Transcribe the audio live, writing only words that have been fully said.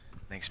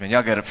Thanks, man.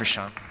 Y'all get it for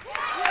Sean.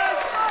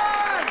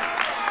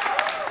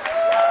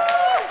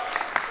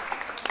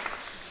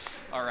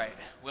 All right.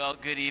 Well,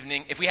 good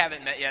evening. If we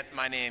haven't met yet,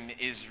 my name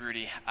is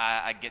Rudy.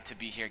 I get to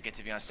be here, get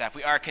to be on staff.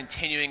 We are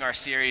continuing our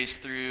series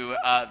through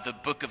the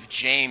book of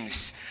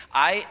James.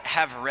 I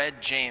have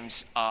read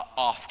James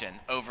often,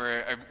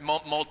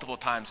 multiple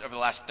times over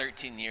the last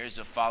 13 years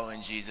of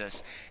following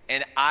Jesus.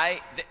 And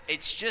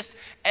it's just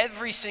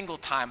every single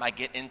time I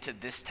get into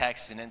this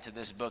text and into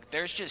this book,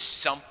 there's just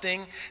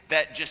something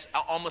that just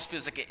almost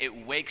feels like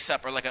it wakes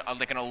up, or like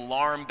an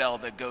alarm bell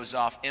that goes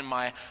off in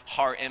my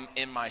heart,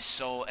 in my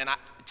soul. And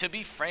to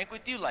be frank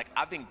with you,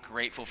 I've been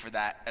grateful for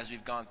that as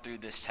we've gone through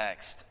this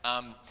text.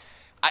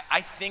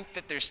 I think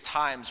that there's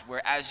times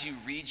where as you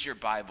read your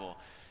Bible,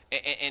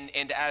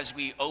 and as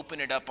we open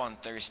it up on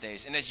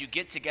Thursdays, and as you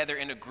get together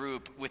in a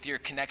group with your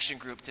connection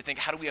group to think,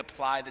 how do we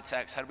apply the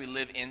text? How do we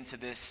live into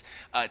this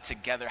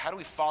together? How do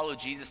we follow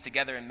Jesus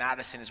together in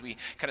Madison as we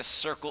kind of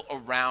circle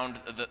around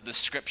the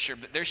scripture?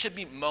 But there should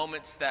be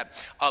moments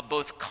that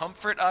both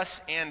comfort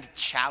us and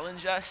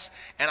challenge us.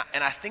 And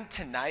I think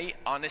tonight,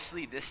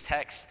 honestly, this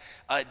text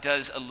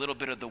does a little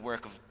bit of the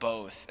work of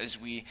both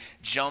as we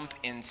jump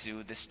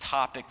into this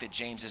topic that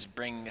James is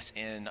bringing us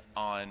in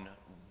on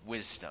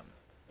wisdom.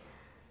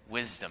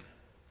 Wisdom.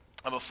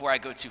 Before I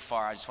go too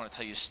far, I just want to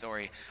tell you a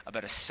story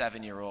about a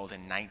 7-year-old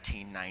in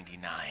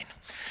 1999.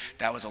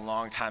 That was a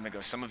long time ago.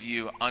 Some of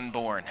you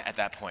unborn at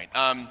that point.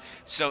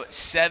 So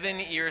 7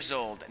 years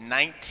old,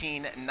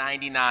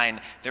 1999,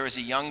 there was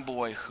a young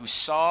boy who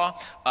saw,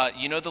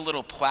 the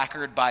little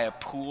placard by a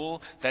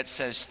pool that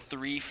says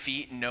 3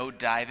 feet, no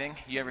diving?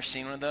 You ever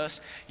seen one of those?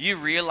 You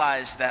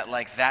realize that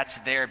that's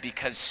there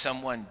because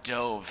someone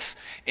dove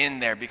in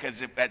there,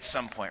 because at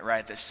some point,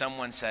 right, that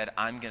someone said,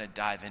 I'm going to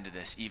dive into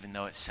this even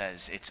though it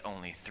says it's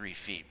only 3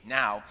 feet.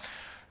 Now,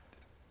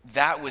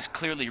 that was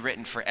clearly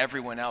written for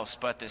everyone else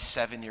but this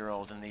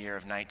 7-year-old in the year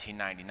of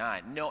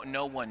 1999.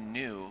 No one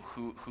knew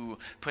who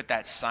put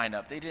that sign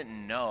up. They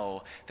didn't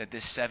know that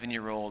this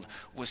 7-year-old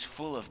was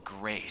full of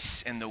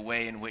grace in the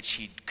way in which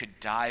he could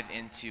dive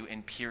into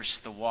and pierce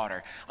the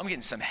water. I'm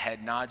getting some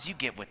head nods. You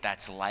get what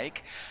that's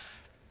like.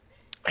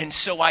 And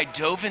so I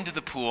dove into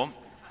the pool,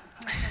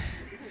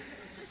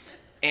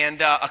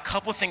 and a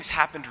couple things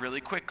happened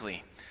really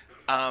quickly.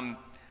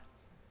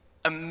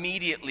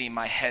 Immediately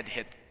my head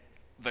hit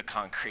the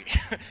concrete,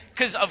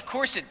 because of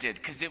course it did,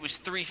 because it was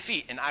 3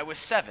 feet and I was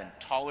 7,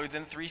 taller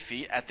than 3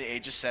 feet at the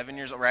age of 7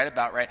 years old,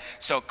 right.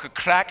 So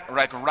crack,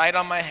 right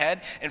on my head.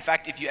 In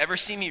fact, if you ever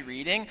see me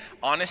reading,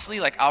 honestly,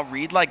 I'll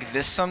read like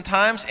this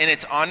sometimes, and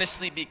it's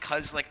honestly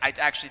because I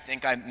actually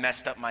think I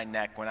messed up my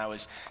neck when I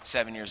was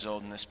 7 years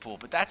old in this pool.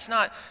 But that's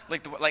not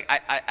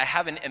I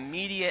have an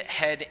immediate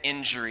head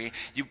injury.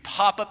 You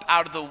pop up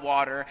out of the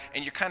water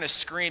and you're kind of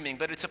screaming,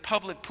 but it's a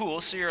public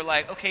pool, so you're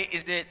like, okay,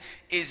 is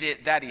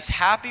it that he's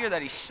happy or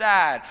that he's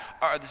sad?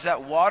 Or is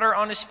that water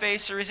on his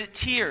face, or is it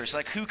tears?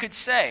 Who could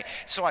say?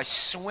 So I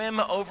swim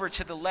over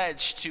to the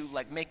ledge to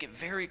make it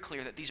very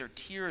clear that these are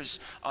tears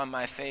on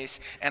my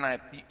face.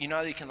 And you know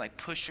how you can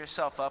push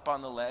yourself up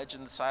on the ledge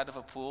in the side of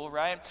a pool,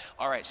 right?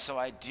 All right, so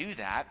I do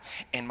that,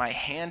 and my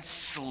hand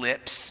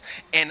slips,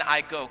 and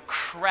I go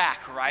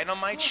crack right on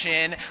my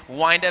chin,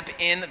 wind up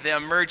in the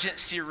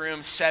emergency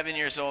room, 7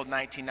 years old,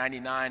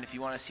 1999. If you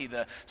want to see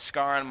the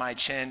scar on my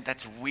chin,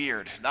 that's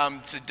weird.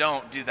 So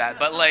don't do that.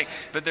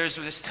 But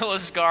there's still a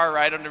scar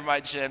right under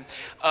my chin,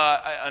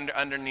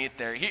 underneath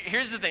there.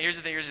 Here's the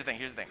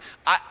thing.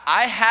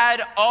 I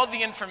had all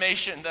the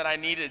information that I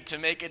needed to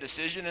make a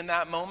decision in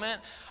that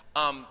moment,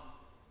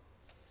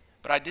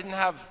 but I didn't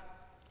have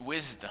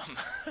wisdom.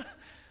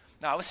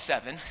 Now, I was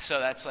 7, so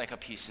that's a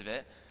piece of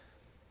it.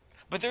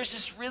 But there's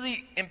this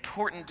really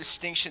important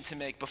distinction to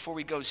make before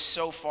we go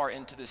so far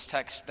into this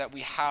text that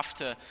we have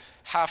to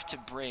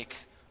break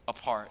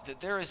apart,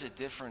 that there is a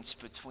difference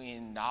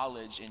between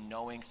knowledge and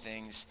knowing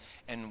things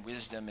and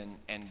wisdom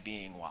and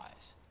being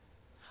wise.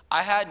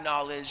 I had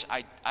knowledge,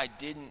 I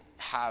didn't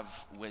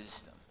have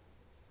wisdom.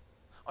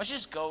 Let's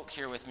just go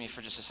here with me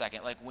for just a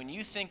second. When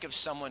you think of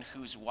someone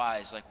who's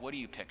wise, what do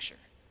you picture?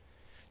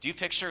 Do you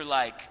picture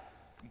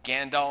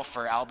Gandalf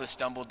or Albus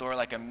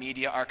Dumbledore, a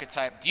media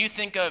archetype? Do you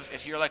think of,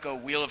 if you're a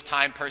Wheel of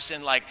Time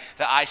person, the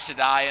Aes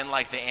Sedai and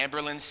the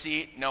Amberlin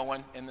seat? No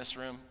one in this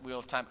room, Wheel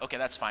of Time? Okay,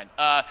 that's fine.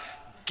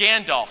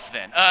 Gandalf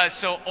then.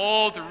 So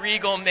old,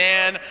 regal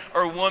man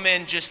or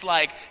woman, just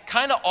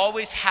kind of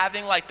always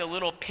having the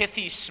little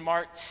pithy,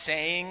 smart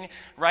saying,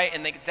 right?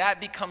 And that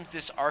becomes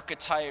this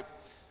archetype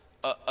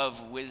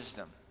of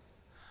wisdom.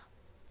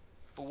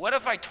 But what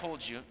if I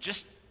told you,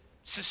 just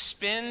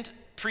suspend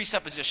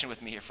presupposition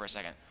with me here for a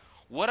second.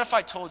 What if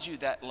I told you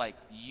that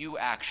you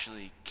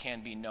actually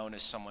can be known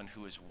as someone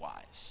who is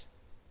wise?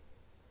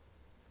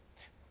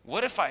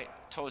 What if I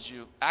told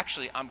you,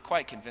 actually, I'm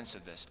quite convinced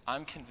of this.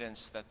 I'm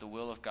convinced that the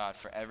will of God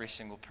for every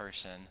single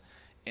person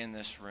in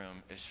this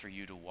room is for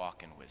you to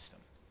walk in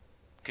wisdom.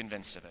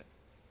 Convinced of it.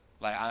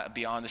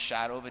 Beyond the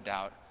shadow of a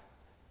doubt.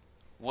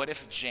 What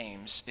if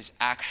James is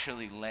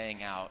actually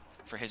laying out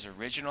for his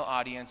original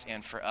audience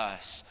and for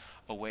us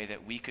a way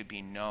that we could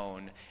be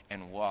known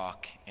and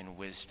walk in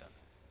wisdom?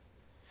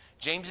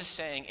 James is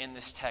saying in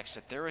this text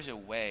that there is a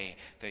way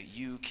that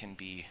you can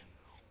be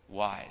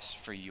wise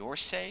for your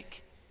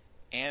sake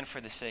and for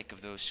the sake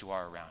of those who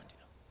are around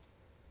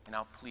you.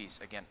 Now, please,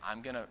 again,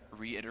 I'm going to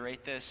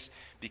reiterate this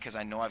because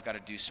I know I've got to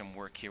do some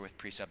work here with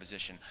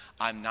presupposition.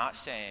 I'm not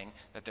saying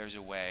that there's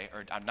a way,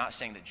 or I'm not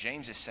saying that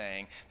James is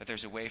saying that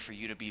there's a way for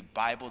you to be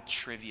Bible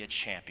trivia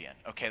champion.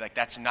 Okay, like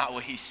that's not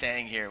what he's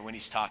saying here when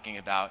he's talking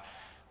about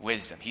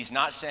wisdom. He's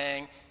not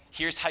saying,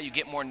 here's how you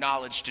get more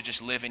knowledge to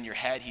just live in your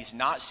head. He's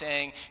not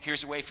saying,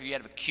 here's a way for you to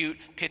have a cute,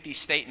 pithy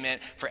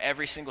statement for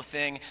every single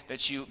thing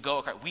that you go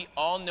across. We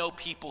all know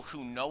people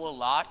who know a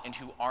lot and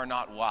who are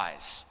not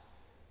wise.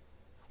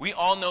 We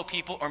all know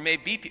people, or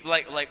maybe people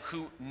like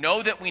who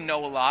know that we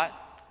know a lot,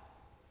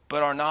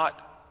 but are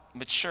not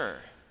mature.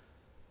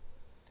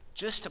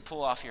 Just to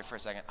pull off here for a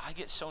second, I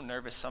get so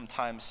nervous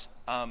sometimes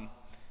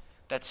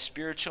that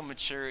spiritual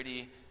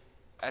maturity,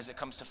 as it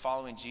comes to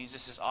following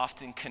Jesus, is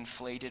often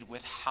conflated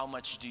with how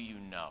much do you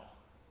know?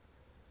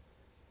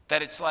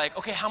 That it's like,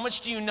 okay, how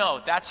much do you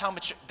know? That's how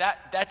much.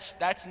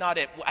 That's not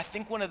it. I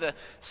think one of the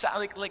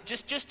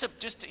just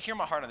to hear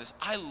my heart on this.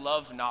 I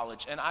love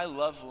knowledge and I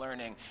love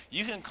learning.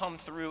 You can come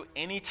through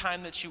any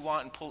time that you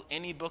want and pull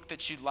any book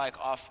that you'd like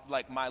off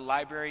like my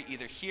library,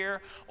 either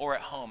here or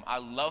at home. I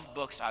love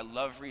books. I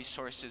love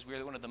resources.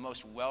 We're one of the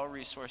most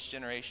well-resourced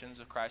generations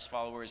of Christ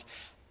followers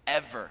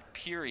ever.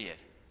 Period.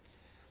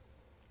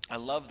 I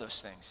love those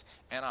things,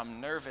 and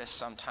I'm nervous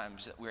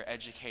sometimes that we're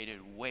educated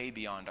way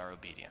beyond our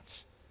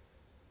obedience.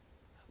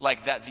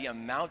 Like that the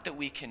amount that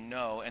we can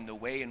know and the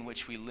way in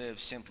which we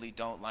live simply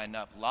don't line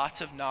up.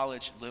 Lots of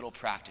knowledge, little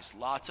practice.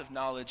 Lots of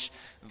knowledge,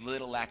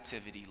 little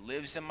activity.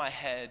 Lives in my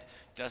head,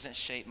 doesn't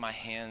shape my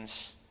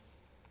hands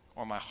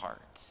or my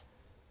heart.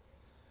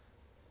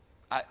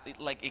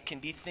 It can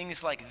be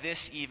things like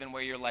this even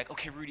where you're like,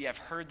 okay, Rudy, I've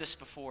heard this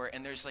before,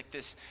 and there's like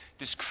this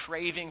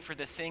craving for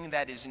the thing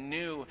that is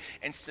new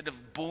instead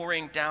of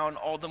boring down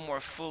all the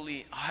more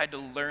fully. I had to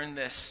learn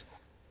this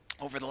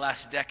over the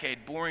last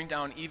decade, boring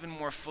down even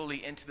more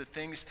fully into the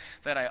things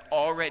that I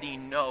already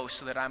know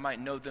so that I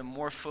might know them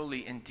more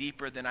fully and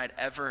deeper than I'd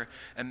ever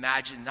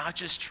imagined. Not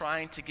just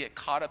trying to get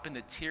caught up in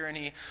the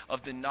tyranny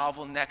of the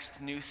novel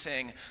next new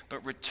thing,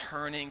 but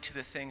returning to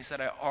the things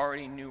that I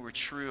already knew were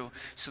true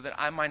so that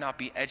I might not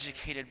be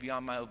educated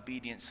beyond my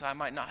obedience, so I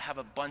might not have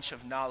a bunch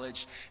of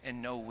knowledge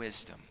and no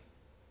wisdom.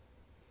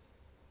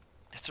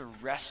 It's a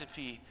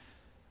recipe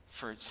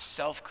for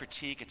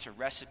self-critique. It's a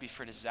recipe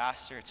for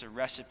disaster. It's a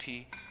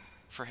recipe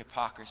for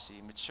hypocrisy.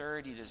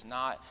 Maturity does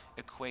not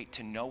equate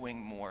to knowing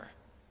more.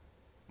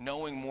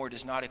 Knowing more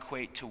does not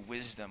equate to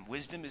wisdom.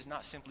 Wisdom is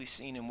not simply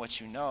seen in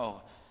what you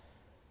know.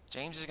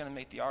 James is going to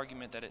make the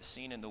argument that it's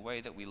seen in the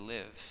way that we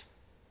live.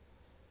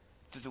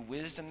 That the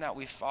wisdom that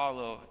we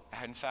follow,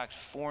 in fact,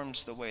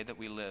 forms the way that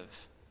we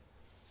live.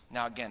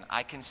 Now again,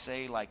 I can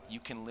say like you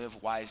can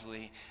live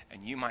wisely,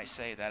 and you might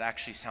say that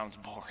actually sounds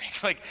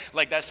boring.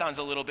 like that sounds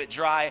a little bit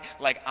dry.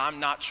 Like I'm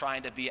not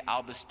trying to be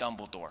Albus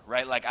Dumbledore,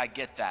 right? Like I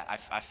get that,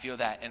 I feel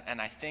that,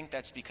 and I think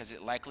that's because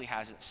it likely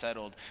hasn't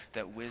settled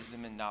that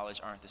wisdom and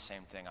knowledge aren't the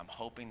same thing. I'm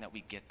hoping that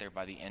we get there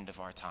by the end of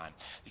our time,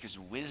 because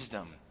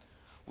wisdom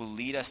will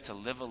lead us to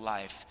live a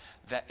life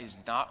that is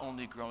not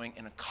only growing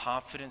in a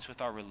confidence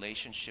with our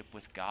relationship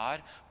with God,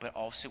 but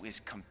also is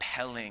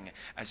compelling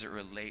as it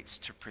relates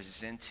to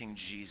presenting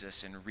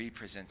Jesus and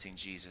representing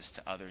Jesus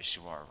to others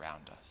who are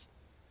around us.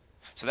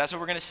 So that's what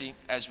we're going to see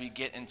as we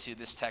get into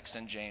this text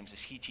in James,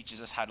 as he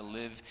teaches us how to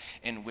live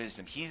in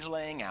wisdom. He's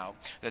laying out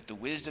that the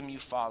wisdom you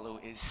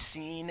follow is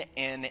seen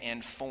in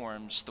and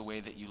forms the way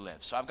that you live.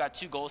 So I've got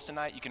two goals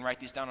tonight. You can write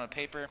these down on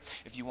paper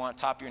if you want,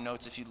 top of your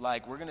notes if you'd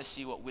like. We're going to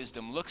see what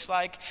wisdom looks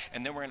like,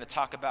 and then we're going to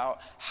talk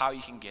about how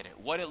you can get it,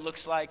 what it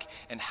looks like,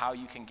 and how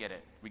you can get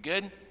it. We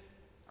good?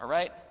 All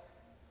right?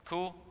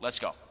 Cool? Let's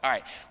go. All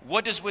right.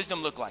 What does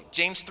wisdom look like?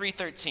 James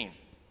 3:13.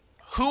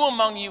 Who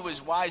among you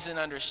is wise and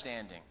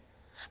understanding?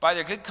 By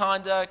their good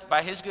conduct,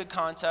 by his good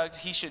conduct,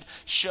 he should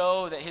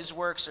show that his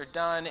works are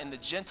done in the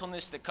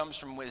gentleness that comes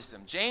from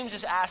wisdom. James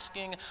is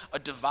asking a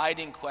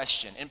dividing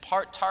question, in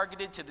part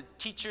targeted to the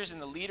teachers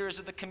and the leaders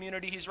of the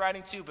community he's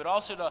writing to, but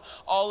also to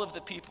all of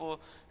the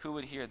people who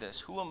would hear this.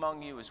 Who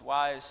among you is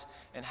wise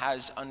and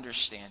has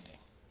understanding?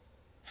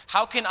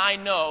 How can I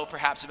know,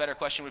 perhaps a better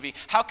question would be,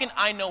 how can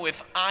I know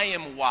if I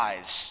am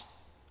wise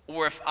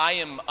or if I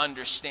am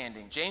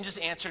understanding? James's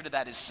answer to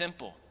that is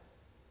simple.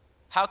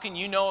 How can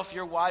you know if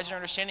you're wise or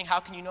understanding?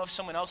 How can you know if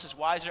someone else is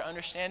wise or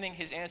understanding?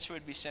 His answer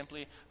would be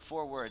simply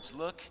 4 words.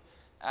 Look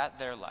at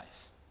their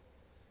life.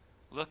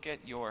 Look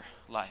at your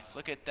life.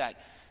 Look at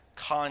that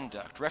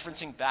conduct,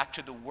 referencing back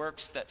to the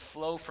works that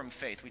flow from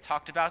faith. We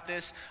talked about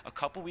this a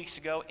couple weeks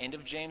ago, end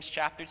of James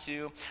chapter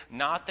 2.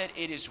 Not that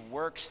it is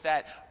works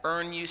that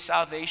earn you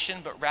salvation,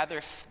 but rather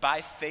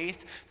by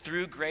faith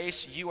through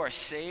grace you are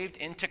saved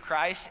into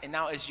Christ. And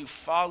now as you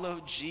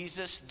follow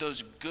Jesus,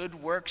 those good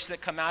works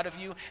that come out of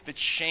you, the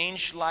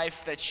changed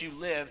life that you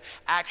live,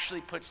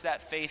 actually puts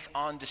that faith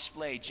on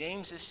display.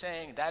 James is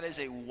saying that is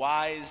a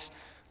wise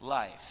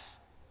life.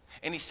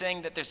 And he's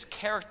saying that there's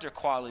character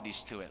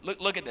qualities to it.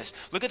 Look at this.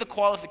 Look at the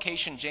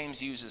qualification James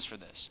uses for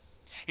this.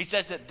 He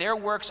says that their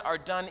works are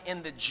done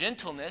in the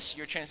gentleness,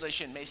 your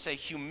translation may say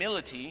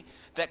humility,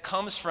 that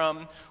comes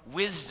from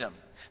wisdom.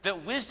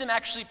 That wisdom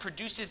actually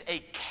produces a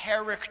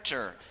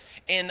character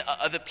in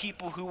the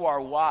people who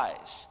are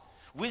wise.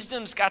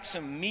 Wisdom's got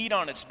some meat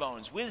on its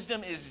bones.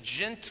 Wisdom is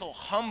gentle,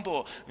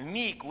 humble,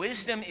 meek.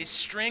 Wisdom is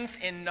strength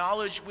and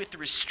knowledge with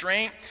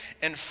restraint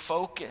and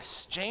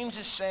focus. James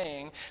is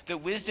saying that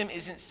wisdom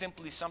isn't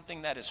simply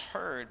something that is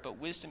heard, but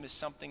wisdom is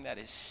something that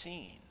is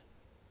seen.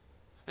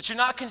 That you're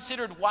not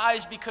considered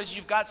wise because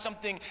you've got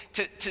something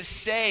to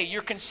say.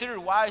 You're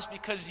considered wise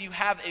because you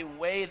have a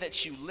way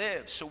that you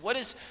live. So what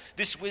does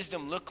this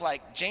wisdom look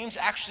like? James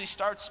actually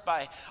starts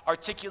by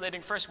articulating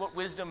first what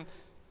wisdom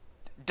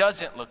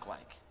doesn't look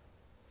like.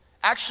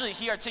 Actually,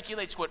 he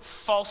articulates what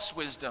false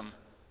wisdom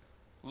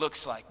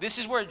looks like. This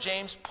is where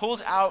James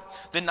pulls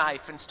out the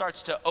knife and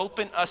starts to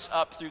open us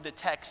up through the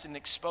text and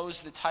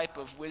expose the type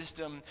of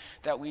wisdom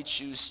that we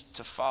choose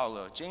to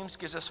follow. James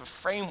gives us a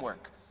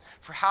framework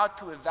for how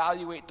to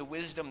evaluate the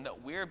wisdom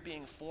that we're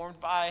being formed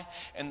by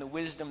and the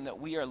wisdom that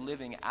we are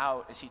living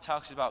out, as he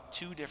talks about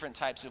two different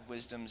types of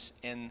wisdoms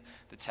in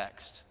the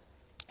text.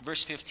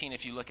 Verse 15,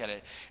 if you look at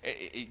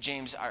it,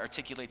 James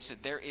articulates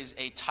that there is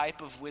a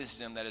type of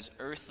wisdom that is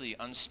earthly,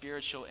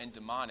 unspiritual, and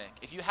demonic.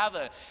 If you have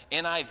an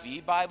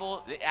NIV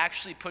Bible, it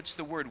actually puts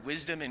the word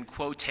wisdom in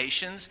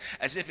quotations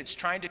as if it's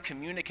trying to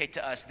communicate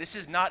to us, this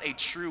is not a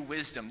true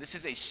wisdom. This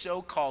is a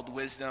so-called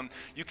wisdom.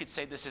 You could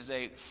say this is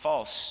a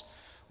false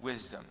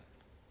wisdom.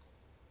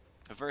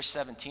 Verse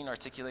 17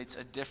 articulates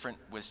a different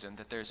wisdom,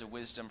 that there's a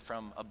wisdom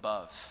from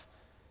above,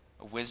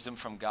 a wisdom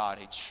from God,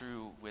 a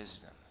true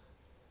wisdom.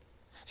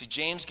 See,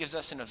 James gives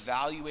us an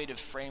evaluative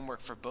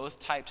framework for both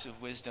types of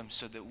wisdom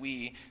so that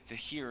we, the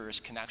hearers,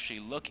 can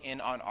actually look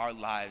in on our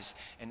lives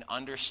and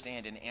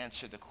understand and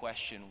answer the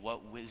question,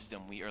 what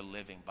wisdom we are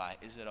living by.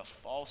 Is it a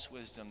false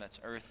wisdom that's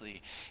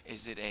earthly?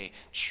 Is it a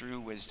true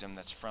wisdom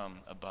that's from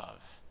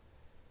above?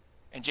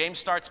 And James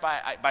starts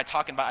by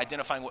talking about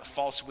identifying what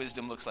false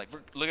wisdom looks like.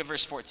 Look at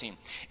verse 14.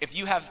 If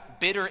you have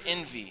bitter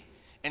envy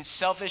and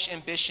selfish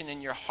ambition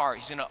in your heart,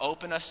 he's going to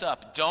open us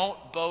up.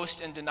 Don't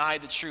boast and deny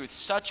the truth.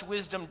 Such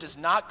wisdom does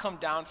not come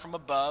down from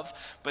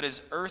above, but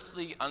is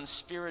earthly,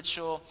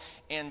 unspiritual,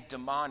 and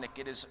demonic.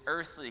 It is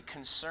earthly,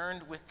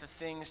 concerned with the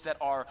things that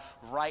are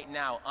right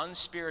now.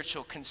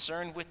 Unspiritual,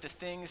 concerned with the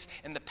things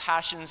and the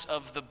passions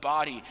of the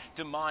body.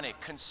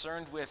 Demonic,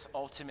 concerned with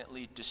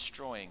ultimately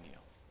destroying you.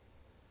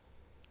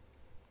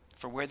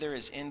 For where there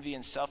is envy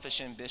and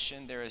selfish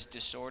ambition, there is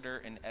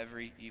disorder in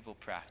every evil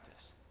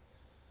practice.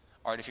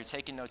 All right, if you're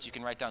taking notes, you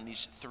can write down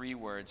these three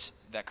words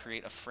that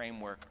create a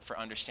framework for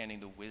understanding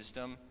the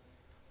wisdom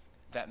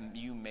that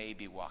you may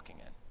be walking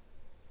in.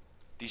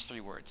 These three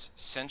words: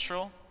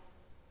 central,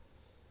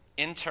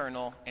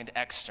 internal, and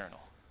external.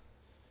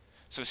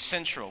 So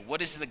central,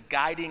 what is the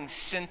guiding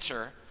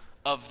center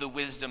of the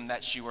wisdom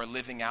that you are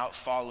living out,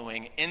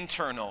 following?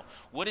 Internal,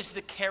 what is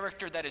the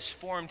character that is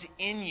formed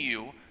in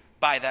you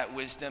by that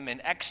wisdom? And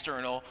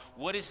external,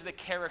 what is the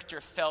character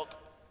felt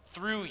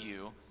through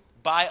you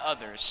by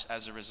others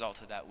as a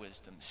result of that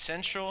wisdom?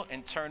 Central,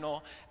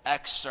 internal,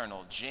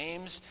 external.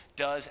 James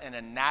does an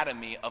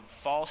anatomy of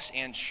false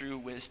and true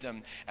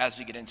wisdom as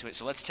we get into it.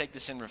 So let's take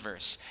this in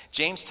reverse.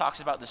 James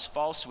talks about this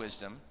false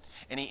wisdom,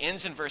 and he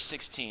ends in verse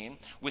 16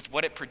 with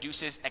what it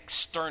produces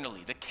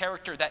externally, the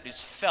character that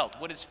is felt,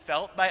 what is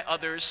felt by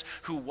others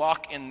who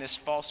walk in this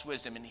false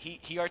wisdom. And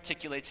he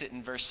articulates it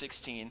in verse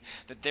 16,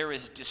 that there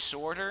is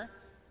disorder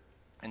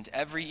and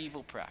every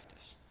evil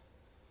practice.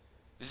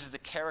 This is the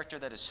character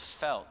that is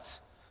felt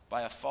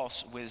by a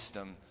false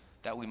wisdom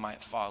that we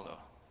might follow.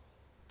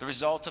 The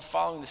result of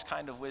following this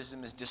kind of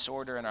wisdom is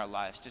disorder in our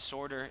lives,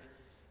 disorder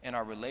in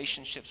our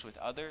relationships with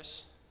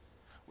others,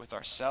 with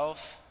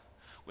ourselves,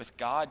 with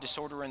God,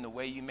 disorder in the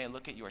way you may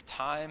look at your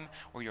time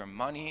or your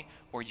money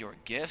or your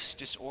gifts,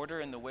 disorder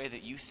in the way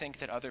that you think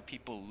that other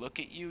people look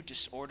at you,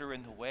 disorder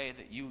in the way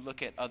that you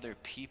look at other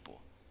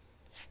people.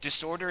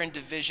 Disorder and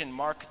division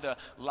mark the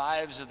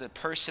lives of the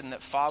person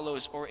that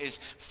follows or is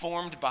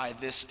formed by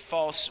this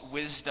false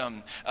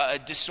wisdom.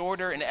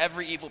 Disorder in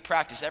every evil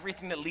practice,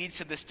 everything that leads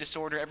to this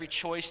disorder, every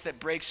choice that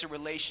breaks a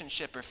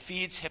relationship or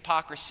feeds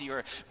hypocrisy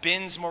or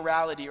bends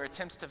morality or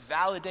attempts to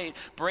validate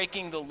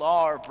breaking the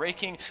law or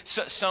breaking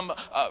some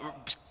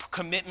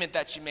commitment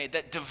that you made,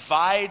 that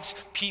divides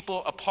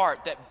people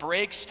apart, that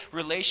breaks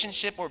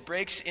relationship or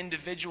breaks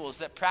individuals,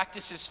 that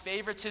practices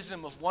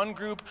favoritism of one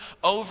group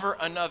over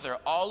another.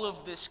 All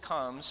of this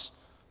comes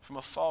from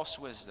a false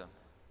wisdom.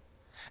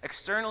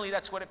 Externally,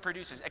 that's what it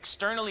produces.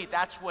 Externally,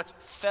 that's what's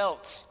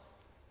felt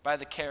by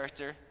the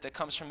character that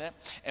comes from it.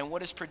 And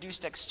what is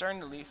produced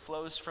externally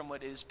flows from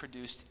what is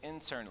produced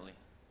internally.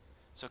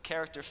 So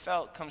character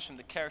felt comes from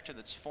the character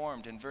that's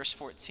formed. And verse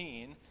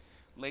 14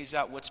 lays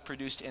out what's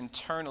produced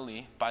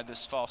internally by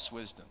this false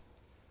wisdom.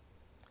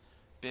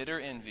 Bitter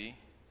envy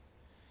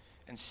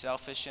and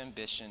selfish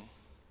ambition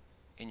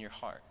in your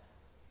heart.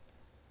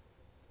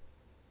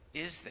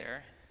 Is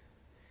there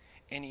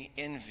any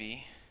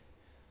envy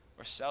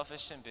or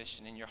selfish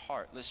ambition in your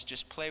heart? Let's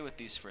just play with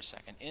these for a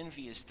second.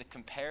 Envy is the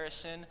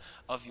comparison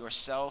of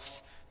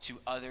yourself to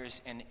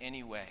others in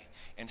any way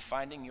and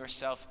finding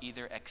yourself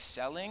either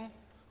excelling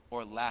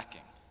or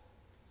lacking.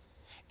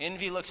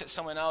 Envy looks at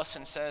someone else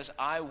and says,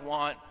 I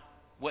want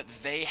what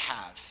they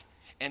have.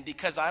 And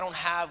because I don't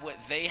have what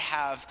they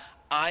have,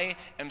 I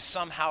am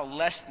somehow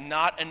less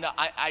not enough.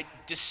 I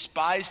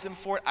despise them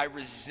for it. I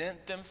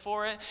resent them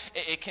for it.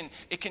 It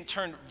can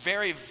turn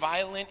very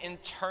violent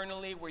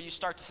internally where you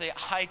start to say,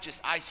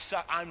 I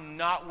suck. I'm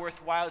not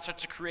worthwhile. It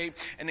starts to create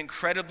an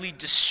incredibly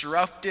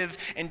disruptive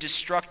and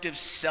destructive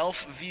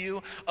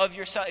self-view of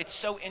yourself. It's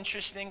so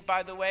interesting,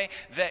 by the way,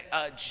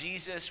 that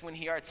Jesus, when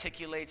he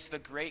articulates the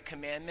great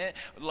commandment,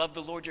 love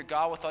the Lord your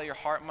God with all your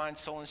heart, mind,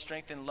 soul, and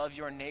strength, and love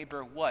your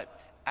neighbor,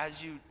 what?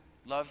 As you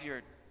love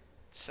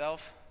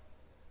yourself?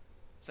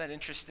 Is that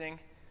interesting?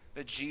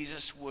 That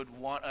Jesus would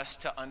want us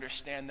to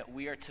understand that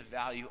we are to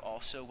value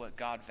also what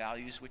God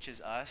values, which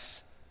is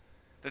us.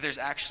 That there's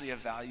actually a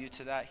value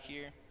to that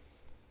here.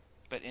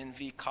 But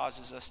envy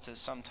causes us to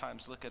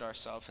sometimes look at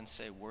ourselves and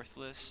say,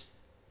 worthless.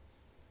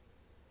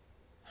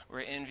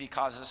 Where envy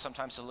causes us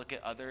sometimes to look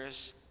at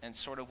others and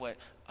sort of what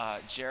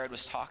Jared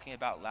was talking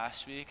about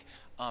last week,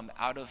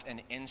 out of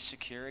an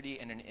insecurity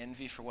and an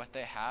envy for what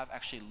they have,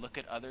 actually look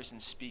at others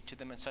and speak to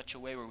them in such a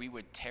way where we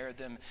would tear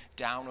them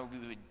down or we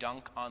would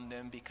dunk on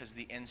them because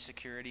the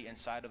insecurity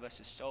inside of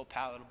us is so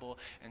palatable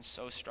and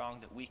so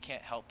strong that we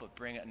can't help but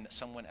bring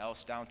someone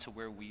else down to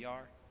where we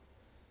are.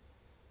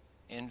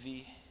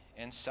 Envy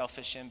and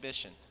selfish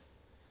ambition.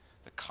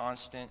 The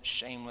constant,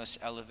 shameless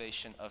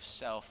elevation of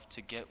self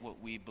to get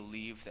what we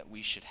believe that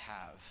we should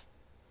have.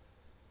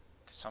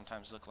 Can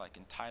sometimes look like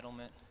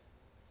entitlement.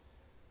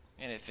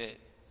 And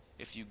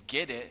if you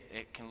get it,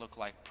 it can look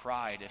like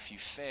pride. If you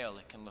fail,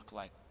 it can look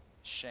like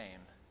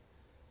shame.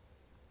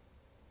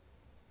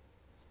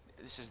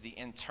 This is the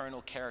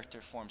internal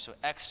character form. So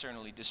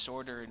externally,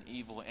 disorder and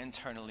evil.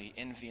 Internally,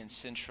 envy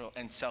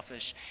and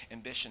selfish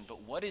ambition.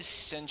 But what is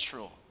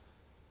central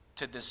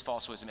to this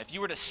false wisdom? If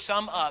you were to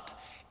sum up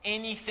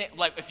anything,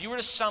 like if you were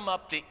to sum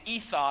up the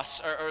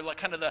ethos or like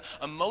kind of the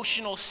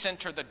emotional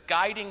center, the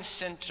guiding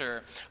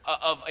center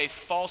of a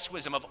false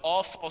wisdom, of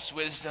all false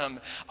wisdom,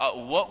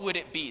 what would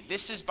it be?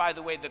 This is, by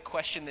the way, the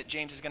question that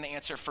James is going to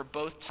answer for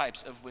both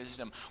types of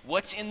wisdom.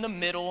 What's in the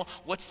middle?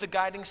 What's the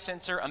guiding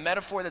center? A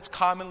metaphor that's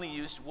commonly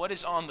used. What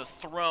is on the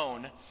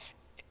throne?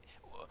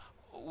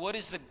 What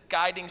is the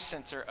guiding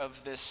center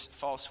of this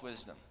false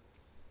wisdom?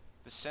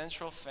 The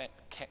central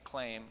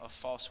claim of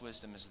false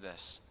wisdom is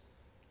this: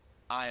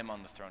 I am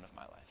on the throne of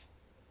my life.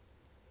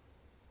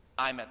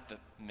 I'm at the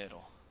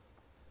middle.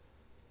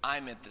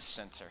 I'm at the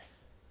center.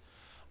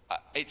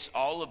 It's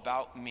all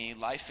about me.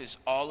 Life is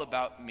all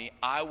about me.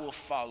 I will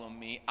follow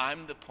me.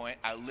 I'm the point.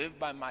 I live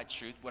by my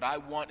truth. What I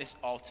want is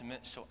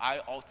ultimate, so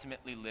I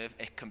ultimately live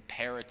a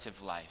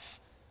comparative life.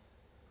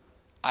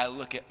 I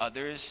look at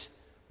others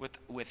with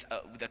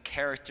the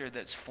character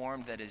that's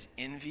formed that is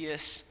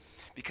envious,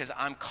 because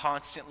I'm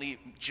constantly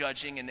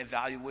judging and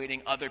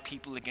evaluating other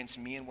people against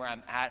me and where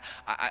I'm at.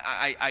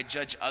 I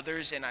judge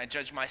others and I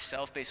judge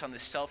myself based on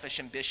this selfish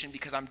ambition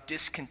because I'm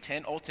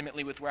discontent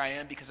ultimately with where I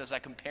am, because as I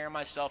compare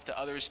myself to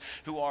others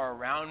who are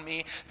around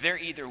me, they're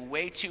either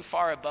way too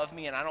far above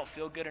me and I don't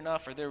feel good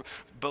enough, or they're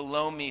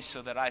below me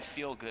so that I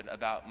feel good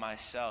about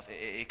myself.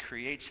 It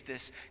creates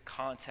this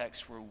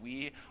context where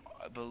we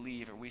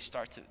believe, or we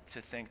start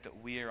to think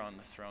that we are on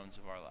the thrones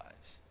of our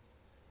lives.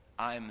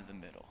 I'm the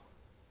middle.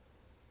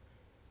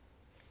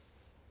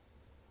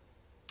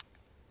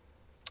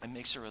 It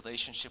makes a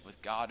relationship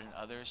with God and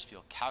others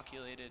feel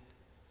calculated,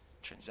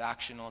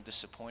 transactional,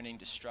 disappointing,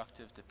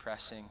 destructive,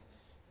 depressing,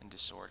 and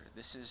disordered.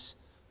 This is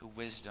the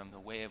wisdom, the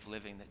way of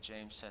living that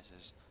James says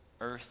is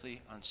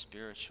earthly,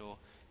 unspiritual,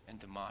 and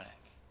demonic.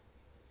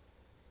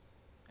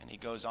 And he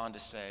goes on to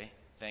say,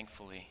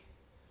 thankfully,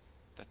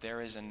 that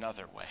there is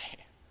another way.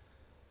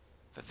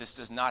 That this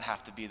does not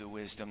have to be the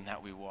wisdom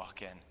that we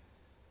walk in,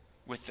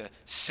 with the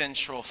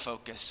central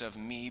focus of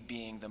me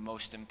being the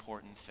most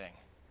important thing.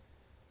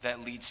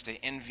 That leads to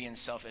envy and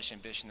selfish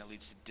ambition, that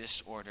leads to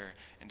disorder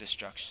and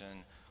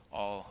destruction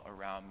all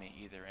around me,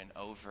 either in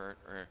overt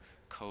or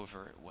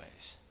covert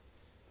ways.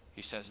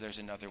 He says there's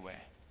another way.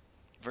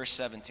 Verse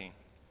 17,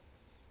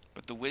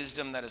 but the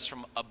wisdom that is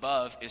from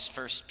above is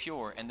first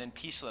pure, and then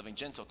peace-loving,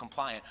 gentle,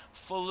 compliant,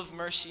 full of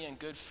mercy and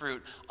good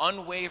fruit,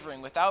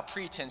 unwavering, without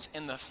pretense,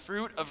 and the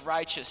fruit of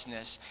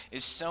righteousness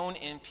is sown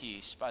in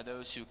peace by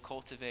those who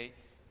cultivate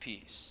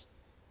peace.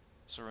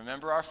 So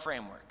remember our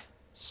framework: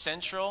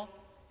 central,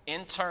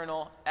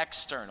 internal,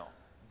 external.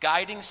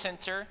 Guiding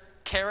center,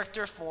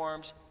 character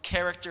formed,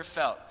 character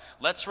felt.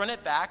 Let's run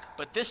it back,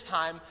 but this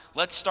time,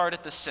 let's start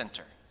at the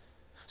center.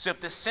 So if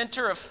the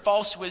center of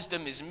false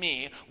wisdom is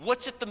me,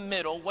 what's at the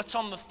middle? What's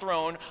on the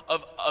throne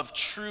of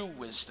true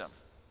wisdom?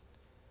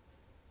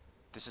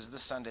 This is the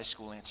Sunday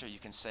school answer. You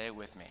can say it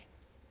with me.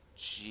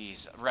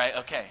 Jesus, right?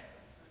 Okay.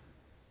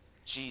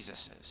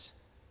 Jesus is.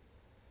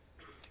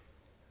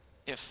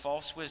 If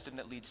false wisdom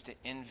that leads to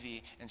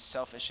envy and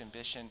selfish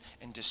ambition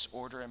and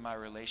disorder in my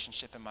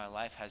relationship in my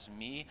life has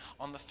me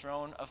on the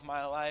throne of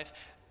my life,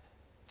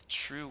 the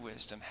true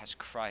wisdom has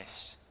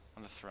Christ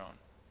on the throne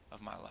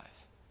of my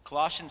life.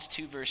 Colossians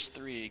 2 verse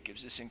 3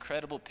 gives this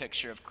incredible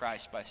picture of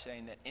Christ by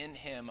saying that in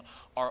him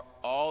are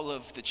all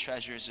of the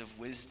treasures of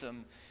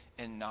wisdom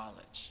and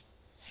knowledge.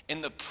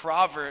 In the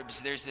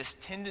Proverbs, there's this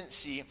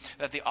tendency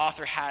that the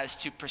author has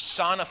to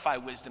personify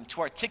wisdom,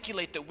 to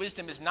articulate that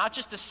wisdom is not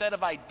just a set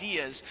of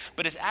ideas,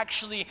 but is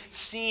actually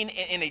seen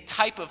in a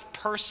type of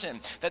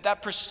person,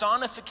 that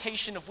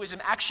personification of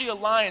wisdom actually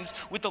aligns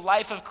with the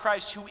life of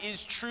Christ, who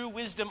is true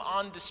wisdom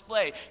on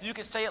display. You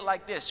can say it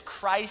like this: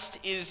 Christ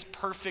is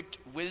perfect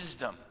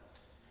wisdom.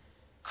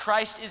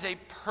 Christ is a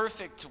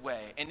perfect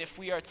way, and if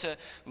we are to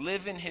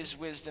live in his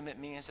wisdom, it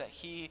means that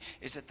he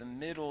is at the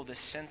middle, the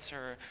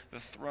center, the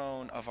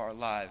throne of our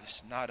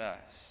lives, not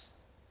us.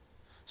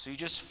 So you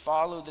just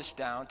follow this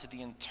down to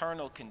the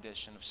internal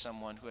condition of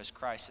someone who has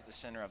Christ at the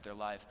center of their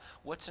life.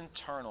 What's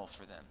internal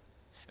for them?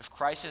 If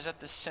Christ is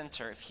at the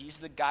center, if he's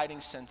the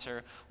guiding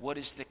center, what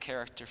is the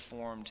character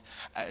formed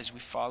as we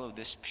follow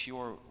this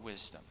pure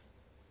wisdom?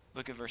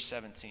 Look at verse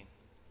 17.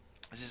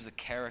 This is the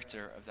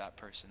character of that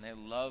person. They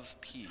love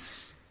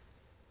peace.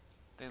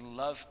 They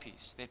love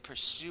peace. They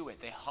pursue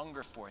it. They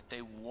hunger for it.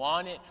 They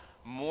want it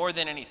more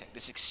than anything.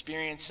 This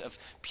experience of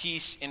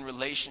peace in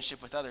relationship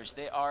with others.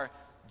 They are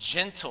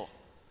gentle.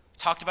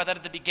 Talked about that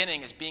at the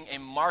beginning as being a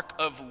mark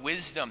of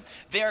wisdom.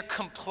 They are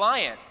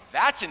compliant.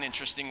 That's an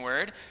interesting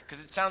word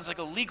because it sounds like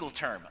a legal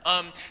term.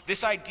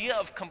 This idea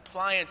of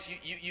compliance,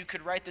 you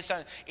could write this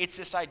down. It's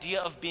this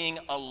idea of being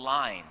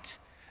aligned.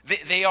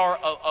 They are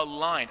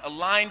aligned.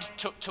 Aligned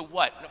to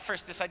what?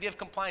 First, this idea of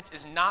compliance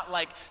is not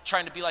like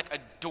trying to be like a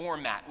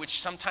doormat,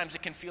 which sometimes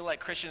it can feel like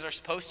Christians are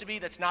supposed to be.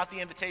 That's not the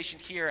invitation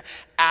here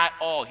at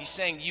all. He's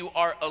saying you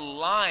are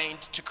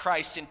aligned to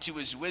Christ and to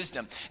his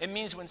wisdom. It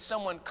means when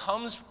someone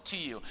comes to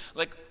you,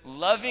 like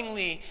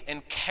lovingly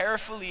and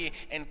carefully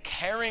and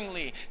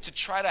caringly to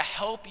try to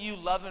help you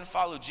love and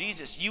follow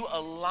Jesus, you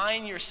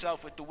align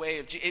yourself with the way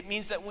of Jesus. It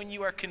means that when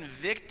you are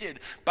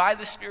convicted by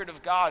the Spirit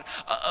of God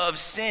of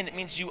sin, it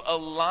means you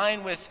align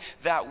with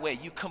that way.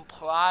 You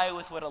comply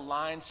with what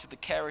aligns to the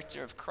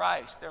character of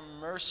Christ. They're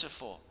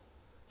merciful,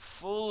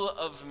 full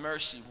of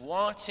mercy,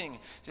 wanting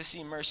to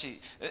see mercy.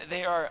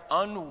 They are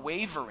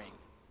unwavering.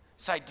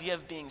 This idea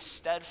of being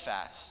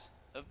steadfast,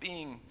 of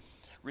being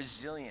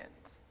resilient.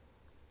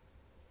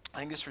 I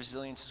think this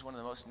resilience is one of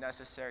the most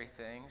necessary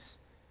things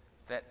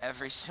that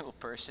every single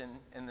person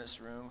in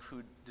this room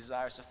who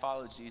desires to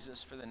follow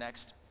Jesus for the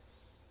next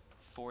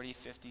 40,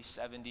 50,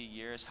 70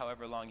 years,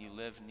 however long you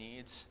live,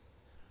 needs.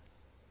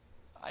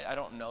 I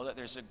don't know that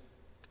there's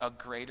a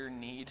greater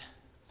need.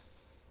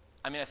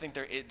 I mean, I think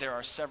there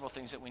are several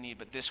things that we need,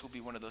 but this will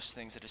be one of those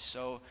things that is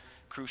so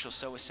crucial,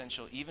 so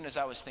essential. Even as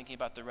I was thinking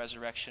about the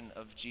resurrection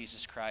of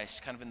Jesus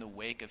Christ, kind of in the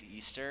wake of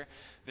Easter,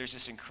 there's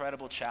this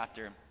incredible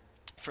chapter,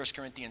 1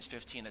 Corinthians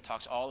 15, that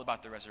talks all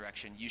about the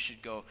resurrection. You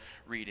should go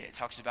read it. It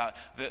talks about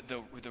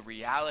the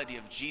reality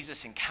of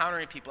Jesus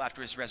encountering people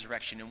after his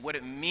resurrection and what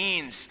it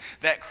means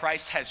that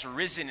Christ has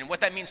risen and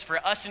what that means for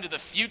us into the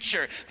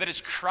future, that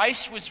as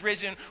Christ was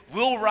risen,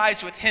 we'll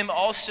rise with him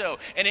also.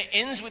 And it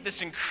ends with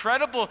this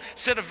incredible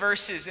set of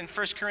verses in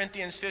 1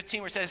 Corinthians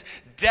 15 where it says,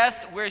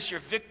 death, where's your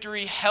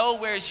victory? Hell,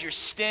 where's your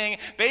sting?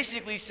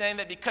 Basically saying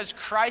that because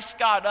Christ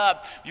got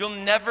up, you'll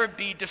never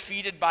be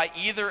defeated by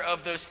either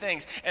of those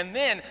things. And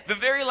then the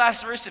very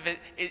last verse of it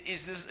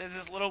is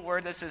this little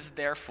word that says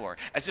therefore,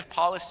 as if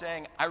Paul is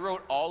saying, I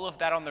wrote all of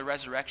that on the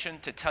resurrection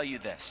to tell you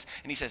this.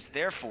 And he says,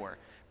 therefore,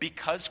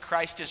 because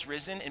Christ is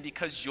risen and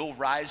because you'll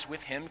rise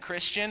with him,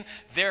 Christian,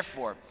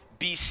 therefore,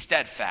 be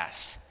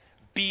steadfast,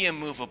 be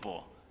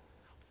immovable,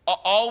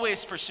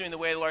 always pursuing the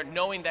way of the Lord,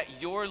 knowing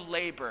that your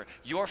labor,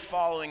 your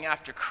following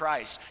after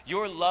Christ,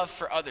 your love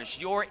for others,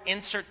 your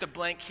insert the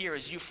blank here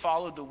as you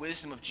follow the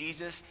wisdom of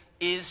Jesus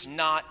is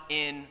not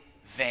in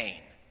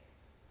vain.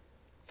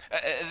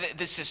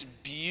 This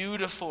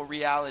beautiful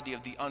reality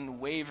of the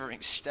unwavering,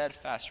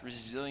 steadfast,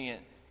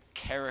 resilient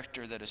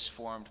character that is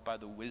formed by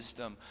the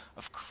wisdom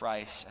of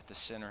Christ at the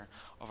center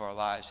of our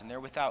lives. And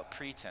they're without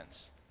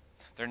pretense.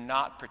 They're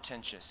not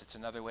pretentious. It's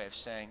another way of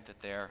saying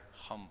that they're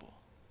humble.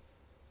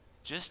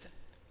 Just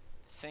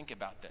think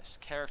about this.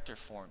 Character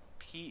form,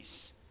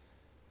 peace,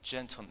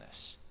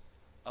 gentleness,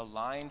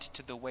 aligned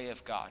to the way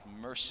of God,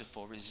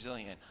 merciful,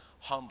 resilient,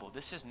 humble.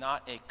 This is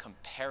not a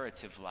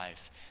comparative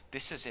life.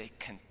 This is a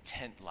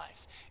content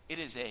life. It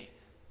is a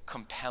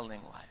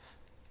compelling life.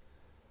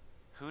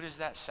 Who does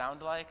that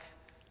sound like?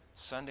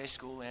 Sunday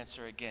school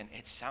answer again.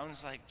 It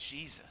sounds like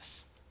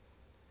Jesus.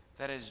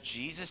 That as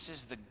Jesus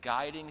is the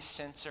guiding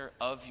center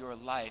of your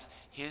life,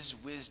 his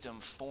wisdom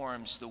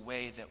forms the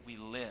way that we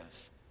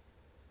live.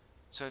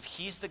 So if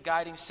he's the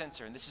guiding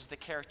center, and this is the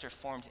character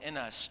formed in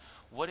us,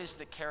 what is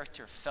the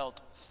character felt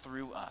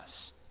through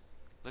us?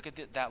 Look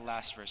at that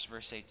last verse,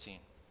 verse 18.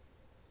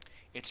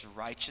 It's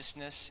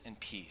righteousness and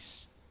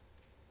peace.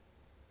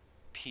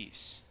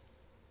 Peace.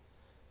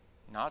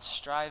 Not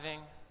striving,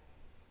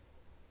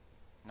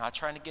 not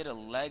trying to get a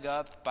leg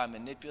up by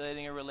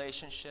manipulating a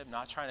relationship,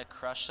 not trying to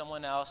crush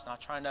someone else, not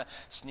trying to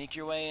sneak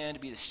your way in to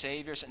be the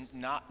savior,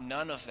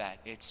 none of that.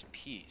 It's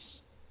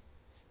peace.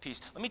 Peace.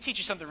 Let me teach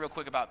you something real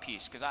quick about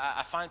peace, because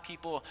I find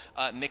people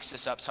mix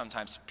this up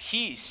sometimes.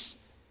 Peace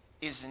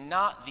is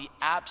not the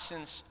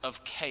absence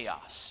of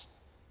chaos.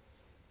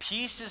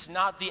 Peace is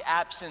not the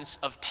absence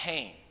of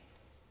pain.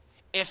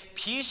 If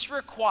peace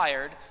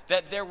required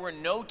that there were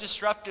no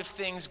disruptive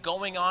things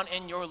going on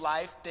in your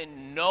life,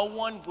 then no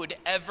one would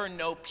ever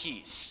know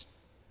peace.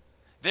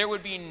 There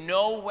would be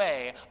no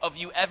way of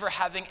you ever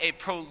having a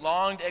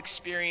prolonged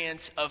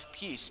experience of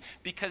peace,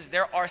 because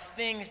there are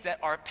things that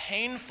are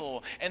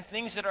painful and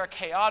things that are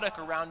chaotic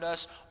around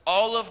us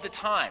all of the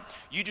time.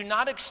 You do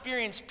not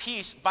experience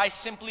peace by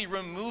simply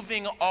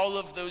removing all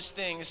of those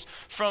things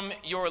from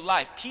your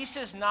life. Peace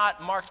is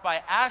not marked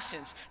by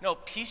absence. No,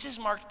 peace is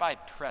marked by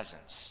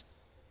presence.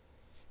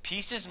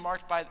 Peace is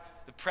marked by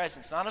the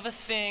presence, not of a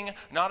thing,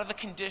 not of a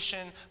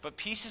condition, but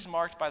peace is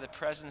marked by the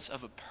presence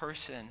of a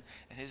person,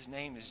 and his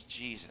name is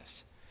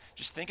Jesus.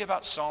 Just think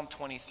about Psalm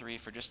 23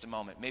 for just a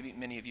moment. Maybe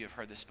many of you have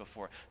heard this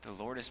before. The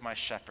Lord is my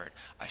shepherd,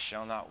 I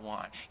shall not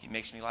want. He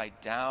makes me lie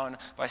down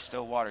by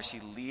still waters. He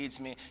leads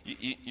me.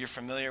 You're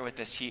familiar with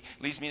this. He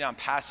leads me down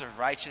paths of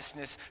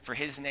righteousness for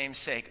his name's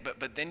sake.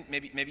 But then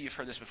maybe you've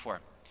heard this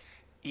before.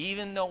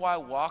 Even though I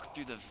walk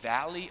through the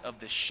valley of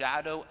the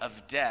shadow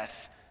of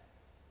death,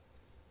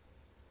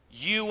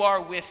 you are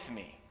with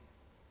me.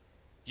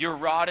 Your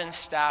rod and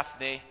staff,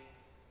 they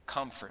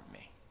comfort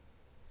me.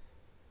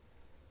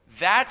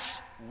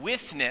 That's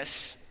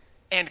witness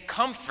and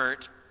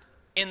comfort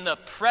in the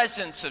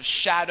presence of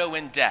shadow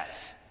and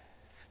death.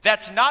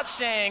 That's not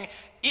saying,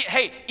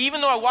 hey, even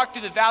though I walk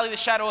through the valley of the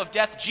shadow of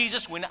death,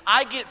 Jesus, when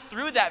I get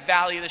through that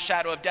valley of the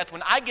shadow of death,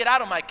 when I get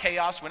out of my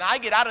chaos,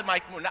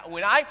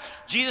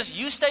 Jesus,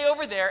 you stay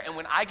over there, and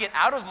when I get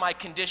out of my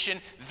condition,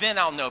 then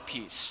I'll know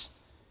peace.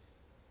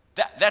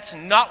 That's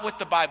not what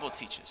the Bible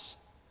teaches.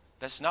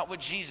 That's not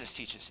what Jesus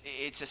teaches.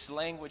 It's this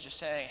language of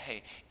saying,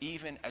 hey,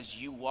 even as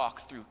you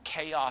walk through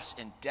chaos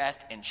and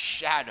death and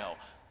shadow,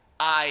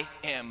 I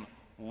am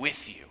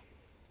with you.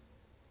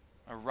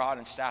 A rod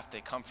and staff,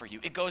 they comfort you.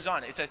 It goes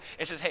on. It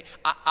says, hey,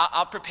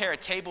 I'll prepare a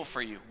table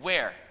for you.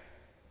 Where?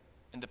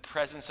 In the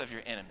presence of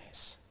your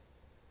enemies.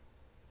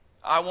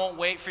 I won't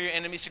wait for your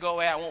enemies to go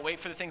away. I won't wait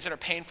for the things that are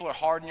painful or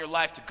hard in your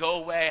life to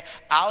go away.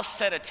 I'll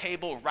set a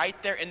table right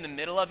there in the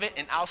middle of it,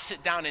 and I'll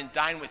sit down and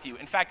dine with you.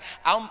 In fact,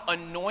 I'll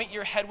anoint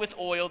your head with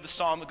oil, the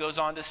psalm goes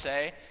on to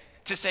say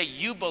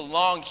you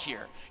belong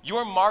here.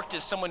 You're marked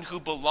as someone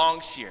who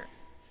belongs here.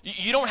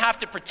 You don't have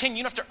to pretend.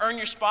 You don't have to earn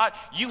your spot.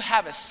 You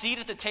have a seat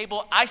at the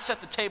table. I set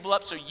the table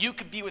up so you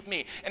could be with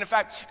me. And in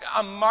fact,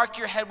 I'll mark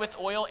your head with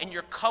oil, and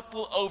your cup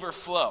will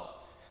overflow.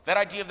 That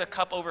idea of the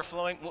cup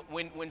overflowing,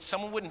 when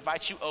someone would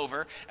invite you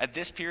over at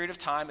this period of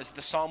time, as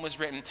the psalm was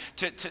written,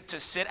 to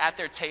sit at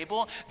their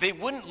table, they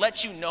wouldn't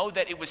let you know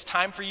that it was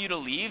time for you to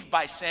leave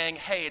by saying,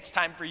 hey, it's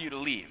time for you to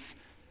leave.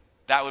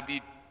 That would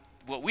be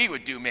what we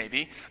would do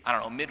maybe. I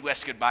don't know,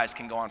 Midwest goodbyes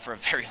can go on for a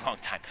very long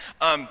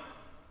time.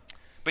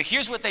 But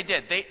here's what they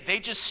did. They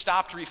just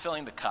stopped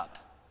refilling the cup.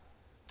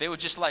 They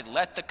would just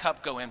let the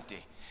cup go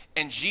empty.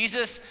 And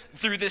Jesus,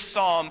 through this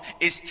psalm,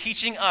 is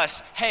teaching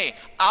us, hey,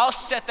 I'll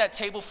set that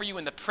table for you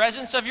in the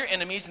presence of your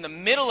enemies, in the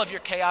middle of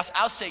your chaos.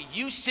 I'll say,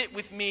 you sit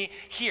with me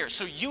here.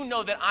 So you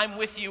know that I'm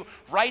with you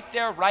right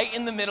there, right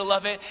in the middle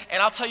of it.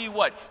 And I'll tell you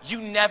what, you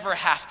never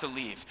have to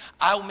leave.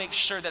 I'll make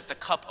sure that the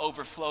cup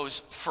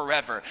overflows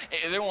forever.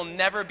 There will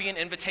never be an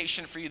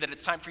invitation for you that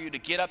it's time for you to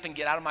get up and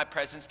get out of my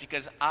presence,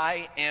 because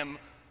I am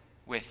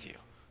with you.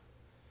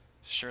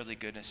 Surely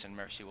goodness and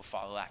mercy will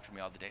follow after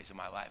me all the days of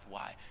my life.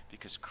 Why?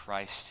 Because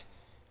Christ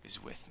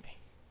is with me.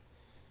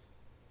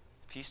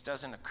 Peace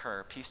doesn't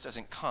occur. Peace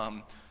doesn't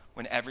come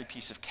when every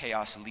piece of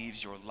chaos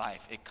leaves your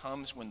life. It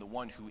comes when the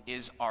one who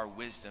is our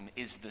wisdom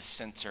is the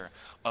center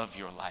of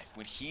your life.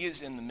 When he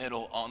is in the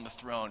middle on the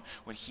throne,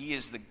 when he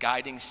is the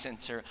guiding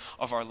center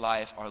of our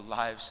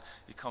lives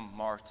become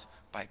marked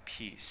by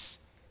peace.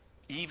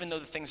 Even though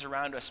the things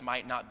around us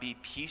might not be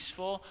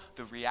peaceful,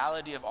 the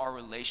reality of our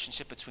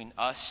relationship between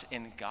us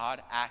and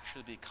God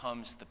actually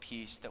becomes the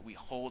peace that we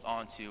hold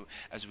on to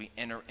as we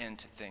enter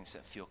into things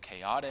that feel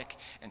chaotic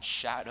and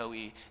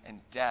shadowy and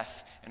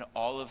death and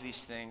all of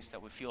these things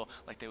that would feel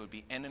like they would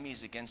be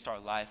enemies against our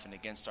life and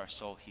against our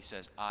soul. He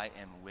says, I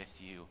am with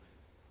you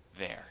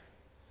there.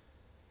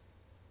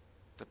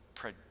 The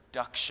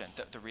production,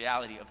 the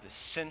reality of the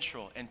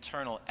central,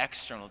 internal,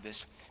 external,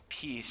 this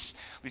peace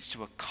leads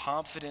to a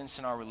confidence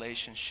in our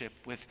relationship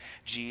with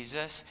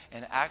Jesus,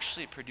 and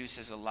actually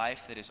produces a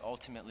life that is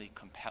ultimately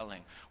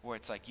compelling, where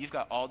it's like you've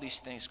got all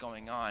these things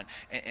going on,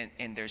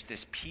 and there's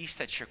this peace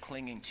that you're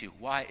clinging to.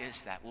 Why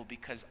is that? Well,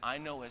 because I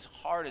know as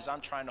hard as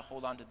I'm trying to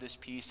hold on to this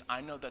peace,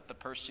 I know that the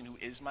person who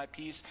is my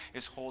peace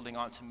is holding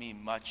on to me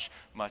much,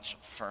 much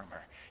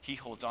firmer. He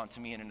holds on to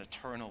me in an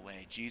eternal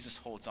way. Jesus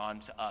holds on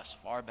to us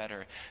far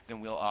better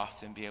than we'll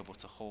often be able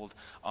to hold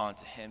on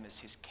to him, as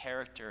his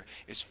character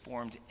is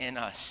formed in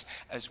us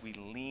as we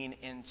lean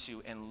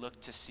into and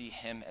look to see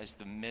him as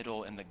the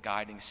middle and the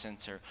guiding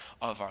center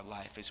of our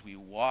life, as we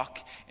walk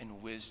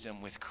in wisdom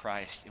with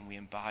Christ and we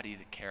embody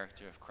the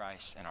character of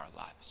Christ in our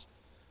lives.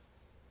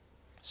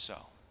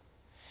 So,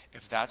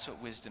 if that's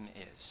what wisdom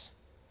is,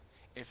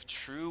 If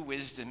true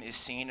wisdom is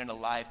seen in a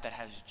life that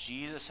has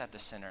Jesus at the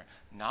center,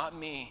 not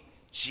me,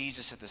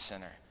 Jesus at the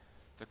center,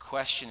 the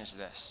question is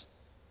this: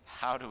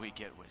 how do we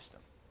get wisdom?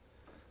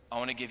 I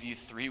want to give you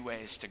 3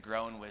 ways to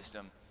grow in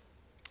wisdom,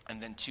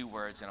 and then 2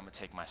 words, and I'm going to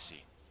take my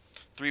seat.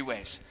 3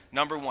 ways.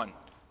 Number 1,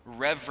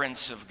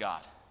 reverence of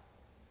God.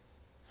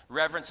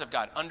 Reverence of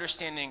God,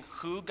 understanding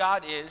who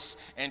God is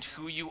and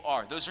who you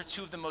are. Those are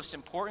 2 of the most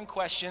important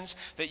questions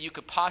that you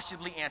could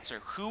possibly answer.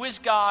 Who is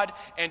God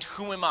and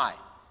who am I?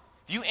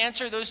 If you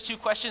answer those 2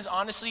 questions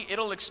honestly,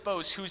 it'll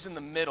expose who's in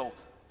the middle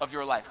of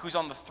your life, who's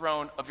on the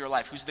throne of your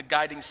life, who's the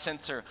guiding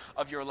center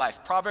of your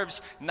life. Proverbs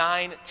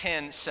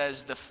 9:10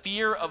 says, "The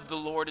fear of the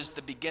Lord is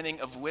the beginning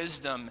of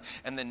wisdom,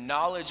 and the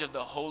knowledge of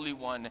the Holy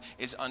One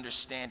is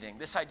understanding."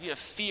 This idea of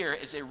fear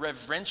is a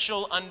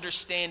reverential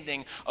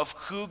understanding of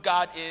who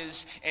God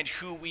is and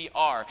who we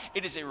are.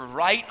 It is a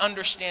right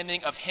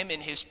understanding of him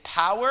and his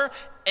power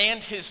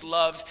and his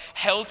love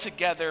held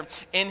together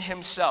in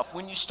himself.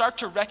 When you start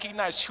to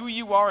recognize who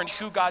you are and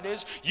who God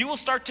is, you will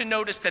start to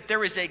notice that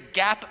there is a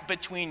gap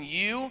between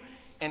you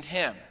and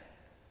him.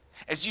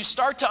 As you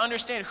start to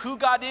understand who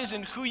God is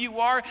and who you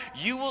are,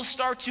 you will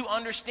start to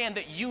understand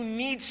that you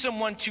need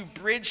someone to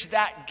bridge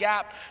that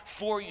gap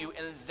for you,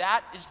 and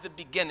that is the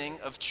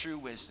beginning of true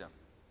wisdom.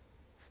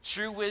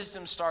 True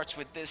wisdom starts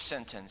with this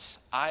sentence: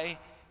 I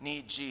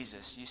need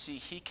Jesus. You see,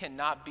 he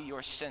cannot be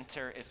your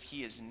center if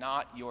he is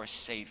not your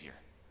Savior.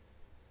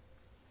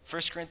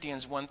 1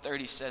 Corinthians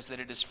 1:30 says that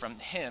it is from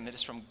him, it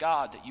is from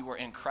God that you are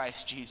in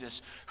Christ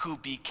Jesus, who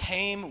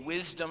became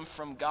wisdom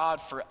from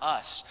God for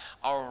us,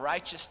 our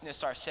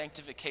righteousness, our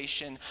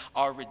sanctification,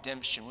 our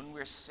redemption. When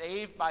we're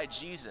saved by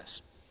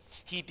Jesus,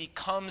 he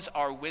becomes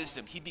our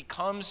wisdom. He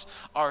becomes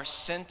our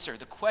center.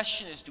 The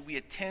question is, do we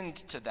attend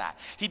to that?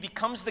 He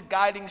becomes the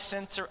guiding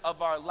center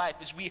of our life.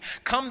 As we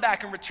come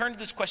back and return to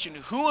this question,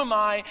 who am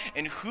I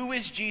and who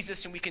is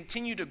Jesus? And we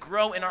continue to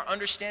grow in our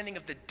understanding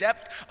of the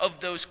depth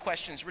of those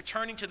questions,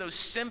 returning to those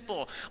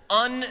simple,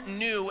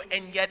 unnew,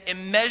 and yet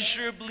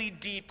immeasurably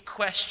deep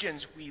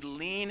questions. We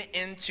lean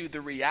into the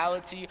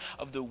reality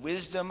of the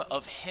wisdom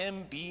of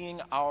him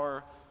being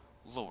our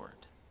Lord.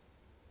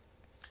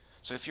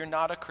 So if you're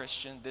not a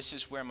Christian, this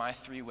is where my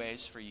 3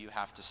 ways for you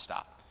have to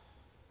stop.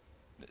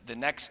 The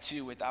next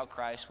 2 without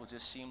Christ will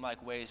just seem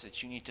like ways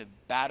that you need to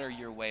batter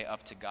your way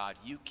up to God.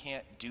 You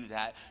can't do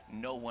that.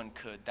 No one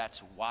could.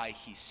 That's why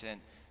he sent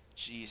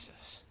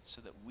Jesus, so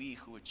that we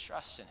who would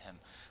trust in him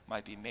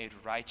might be made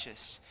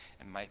righteous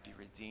and might be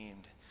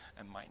redeemed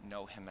and might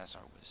know him as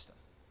our wisdom.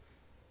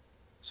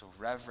 So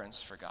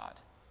reverence for God.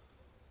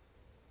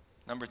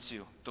 Number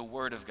 2, the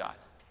Word of God.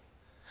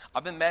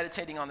 I've been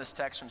meditating on this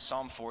text from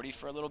Psalm 40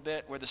 for a little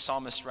bit, where the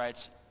psalmist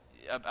writes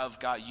of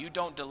God, "You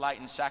don't delight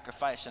in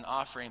sacrifice and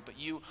offering, but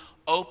you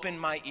open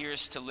my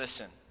ears to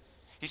listen."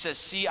 He says,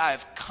 "See, I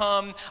have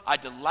come, I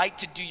delight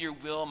to do your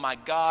will, my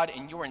God,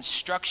 and your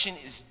instruction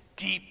is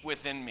deep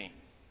within me."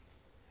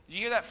 Did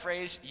you hear that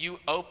phrase, "You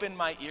open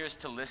my ears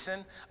to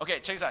listen"? Okay,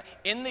 check this out.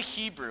 In the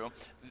Hebrew,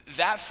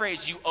 that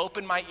phrase, "you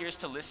open my ears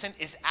to listen,"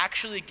 is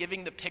actually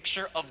giving the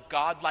picture of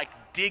God like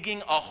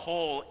digging a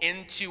hole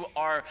into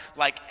our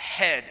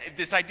head.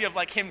 This idea of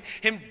him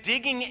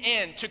digging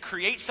in to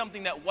create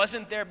something that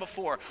wasn't there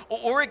before.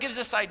 Or it gives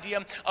this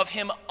idea of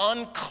him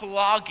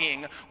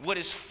unclogging what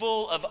is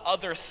full of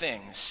other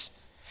things.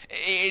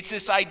 It's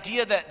this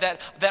idea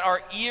that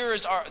our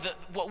ears are,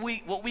 what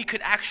we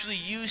could actually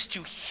use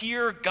to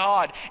hear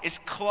God is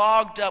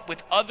clogged up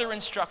with other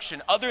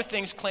instruction, other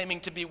things claiming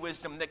to be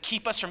wisdom that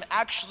keep us from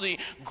actually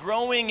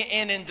growing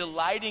in and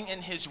delighting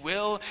in his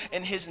will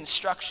and his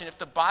instruction. If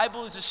the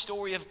Bible is a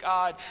story of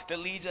God that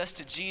leads us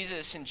to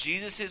Jesus, and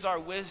Jesus is our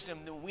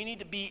wisdom, then we need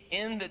to be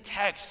in the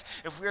text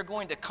if we're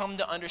going to come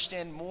to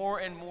understand more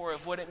and more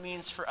of what it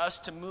means for us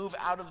to move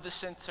out of the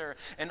center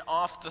and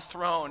off the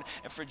throne,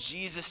 and for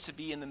Jesus to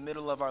be in the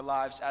middle of our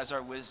lives as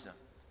our wisdom.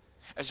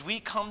 As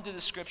we come to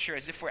the scripture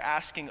as if we're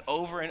asking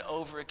over and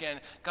over again,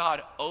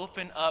 God,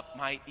 open up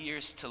my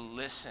ears to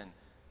listen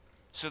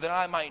so that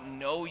I might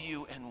know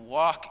you and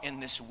walk in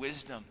this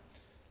wisdom,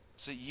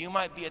 so that you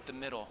might be at the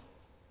middle.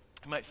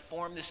 You might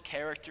form this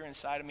character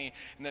inside of me,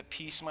 and that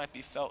peace might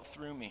be felt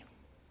through me.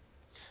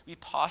 We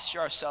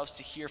posture ourselves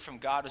to hear from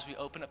God as we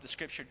open up the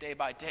scripture day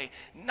by day,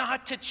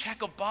 not to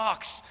check a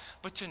box,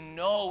 but to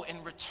know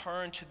and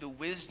return to the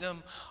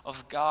wisdom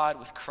of God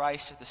with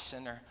Christ at the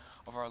center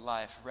of our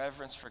life.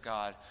 Reverence for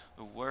God,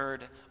 the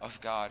Word of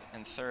God,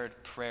 and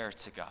 3rd, prayer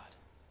to God.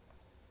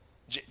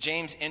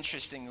 James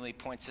interestingly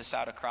points this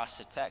out across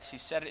the text. He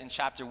said it in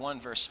chapter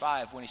 1, verse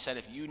 5, when he said,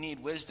 if you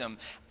need wisdom,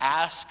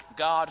 ask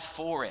God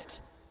for it.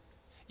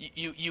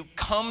 You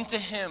come to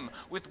him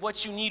with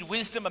what you need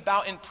wisdom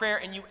about in prayer,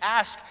 and you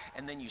ask,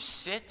 and then you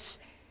sit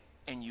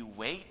and you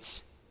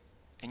wait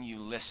and you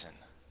listen.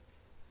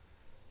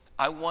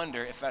 I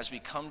wonder if as we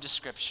come to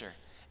scripture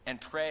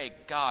and pray,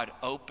 God,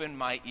 open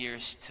my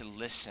ears to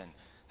listen,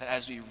 that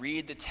as we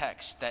read the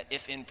text, that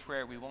if in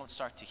prayer we won't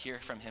start to hear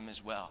from him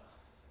as well.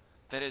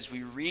 that as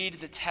we read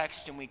the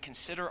text and we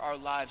consider our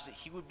lives, that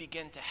he would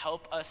begin to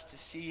help us to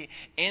see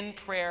in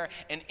prayer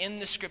and in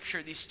the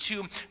scripture these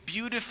two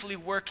beautifully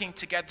working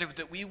together,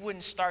 that we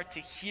wouldn't start to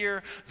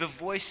hear the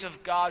voice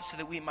of God so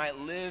that we might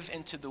live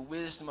into the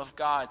wisdom of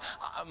God.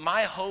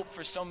 My hope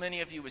for so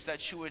many of you is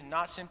that you would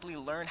not simply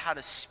learn how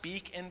to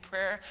speak in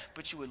prayer,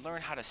 but you would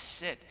learn how to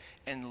sit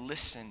and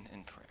listen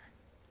in prayer.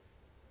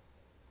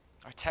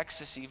 Our text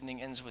this evening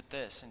ends with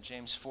this in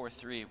James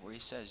 4:3, where he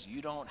says,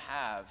 you don't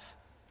have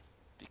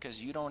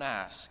because you don't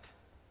ask.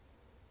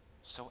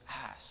 So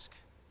ask.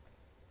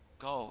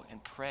 Go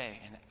and pray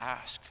and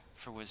ask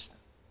for wisdom.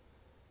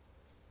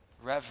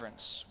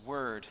 Reverence,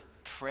 word,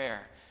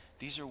 prayer.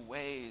 These are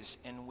ways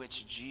in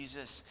which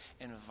Jesus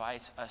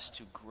invites us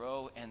to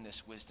grow in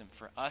this wisdom,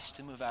 for us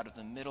to move out of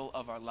the middle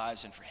of our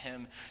lives and for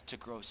him to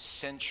grow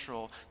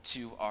central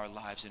to our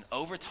lives. And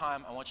over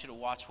time, I want you to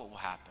watch what will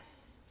happen.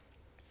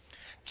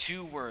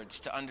 Two words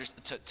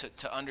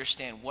to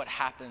understand what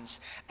happens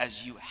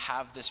as you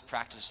have this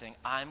practice saying,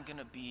 I'm going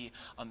to be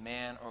a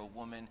man or a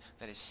woman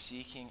that is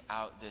seeking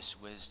out this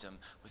wisdom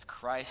with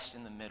Christ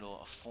in the middle,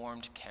 a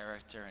formed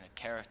character and a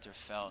character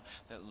felt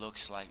that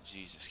looks like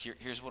Jesus.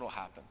 Here's what will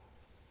happen.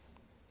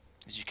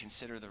 As you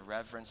consider the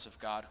reverence of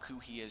God, who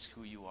he is,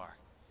 who you are.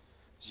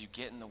 As you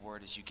get in the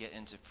word, as you get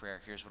into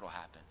prayer, here's what will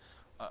happen.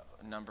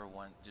 Number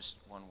one, just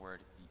one word,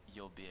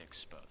 you'll be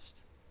exposed.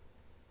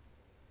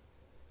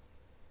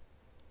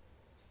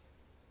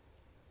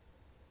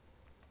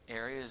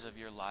 Areas of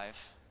your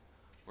life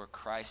where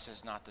Christ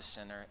is not the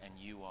center and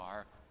you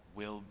are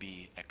will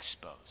be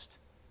exposed.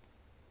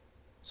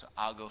 So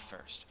I'll go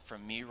first. For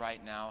me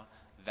right now,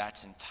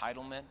 that's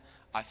entitlement.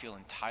 I feel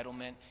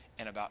entitlement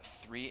in about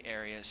 3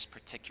 areas,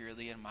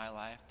 particularly in my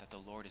life, that the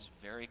Lord is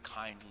very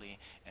kindly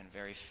and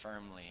very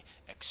firmly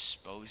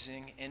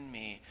exposing in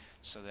me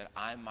so that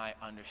I might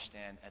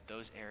understand that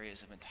those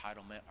areas of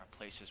entitlement are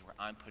places where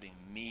I'm putting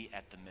me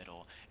at the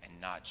middle and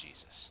not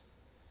Jesus.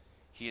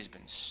 He has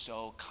been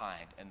so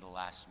kind in the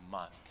last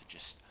month to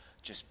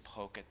just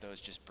poke at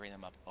those, just bring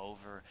them up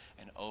over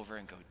and over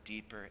and go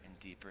deeper and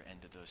deeper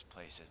into those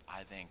places.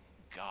 I thank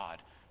God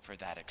for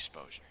that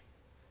exposure.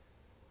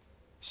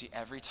 See,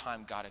 every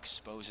time God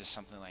exposes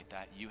something like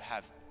that, you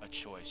have a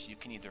choice. You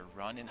can either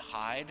run and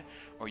hide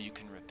or you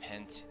can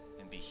repent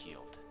and be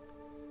healed.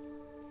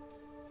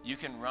 You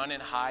can run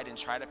and hide and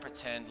try to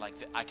pretend like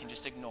I can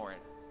just ignore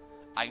it.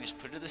 I can just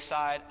put it to the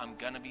side. I'm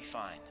going to be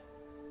fine.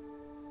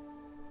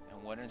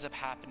 What ends up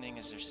happening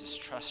is there's this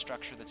trust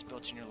structure that's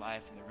built in your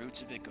life, and the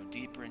roots of it go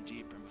deeper and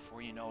deeper, and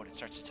before you know it, it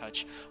starts to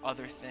touch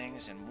other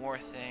things and more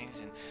things,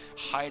 and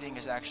hiding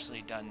has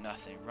actually done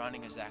nothing.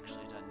 Running has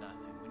actually done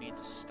nothing. We need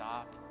to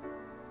stop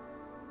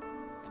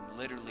and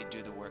literally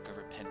do the work of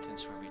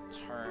repentance, where we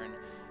turn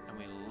and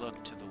we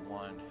look to the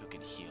one who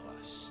can heal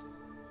us.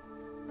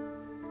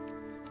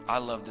 I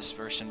love this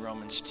verse in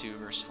Romans 2,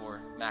 verse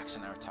 4. Max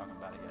and I were talking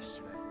about it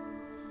yesterday.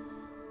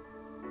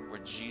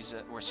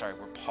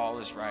 Where Paul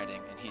is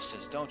writing, and he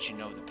says, don't you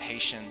know the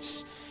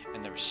patience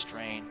and the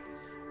restraint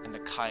and the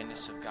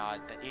kindness of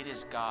God, that it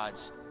is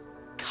God's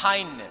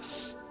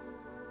kindness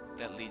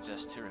that leads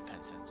us to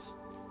repentance.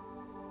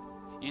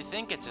 You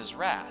think it's his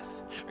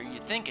wrath, or you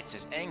think it's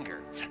his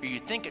anger, or you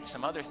think it's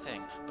some other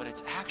thing, but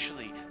it's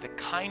actually the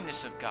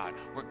kindness of God,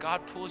 where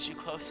God pulls you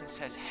close and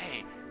says,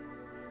 hey,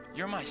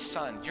 you're my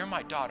son, you're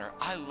my daughter,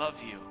 I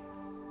love you.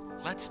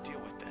 Let's deal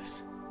with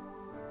this.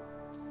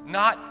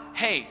 Not,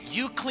 hey,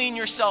 you clean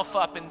yourself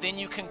up and then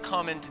you can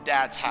come into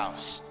dad's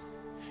house.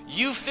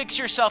 You fix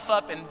yourself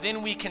up and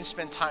then we can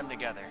spend time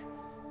together.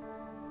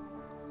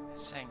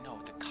 It's saying, no,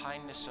 the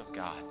kindness of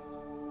God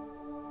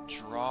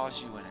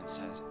draws you in and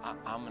says,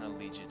 I'm going to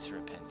lead you to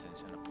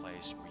repentance in a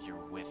place where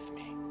you're with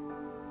me.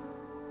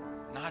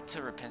 Not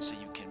to repent so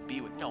you can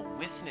be with. No,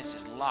 witness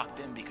is locked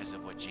in because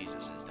of what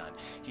Jesus has done.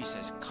 He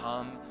says,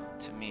 come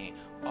to me,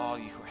 all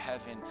you who are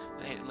heavy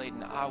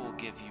laden, I will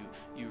give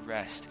you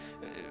rest.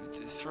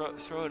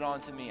 Throw it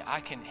on to me. I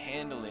can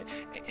handle it.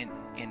 And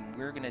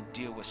we're going to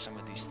deal with some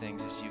of these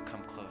things as you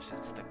come close.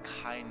 It's the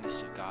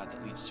kindness of God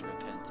that leads to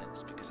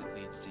repentance, because it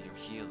leads to your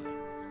healing.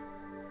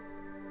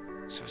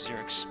 So as you're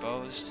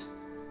exposed,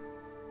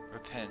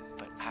 repent.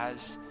 But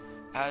as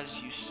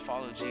you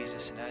follow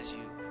Jesus and as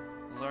you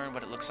learn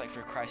what it looks like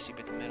for Christ to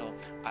be at the middle,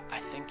 I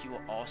think you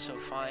will also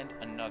find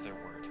another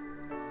word.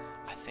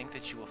 I think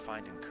that you will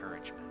find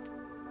encouragement.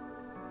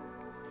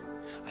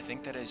 I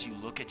think that as you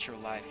look at your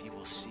life, you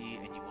will see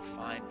and you will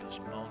find those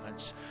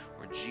moments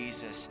where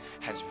Jesus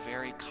has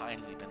very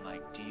kindly been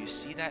like, do you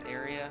see that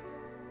area?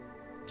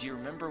 Do you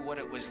remember what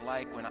it was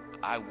like when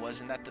I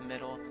wasn't at the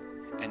middle?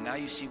 And now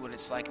you see what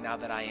it's like now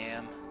that I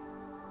am?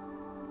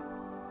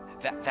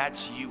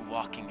 That's you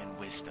walking in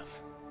wisdom.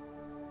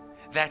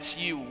 That's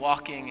you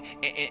walking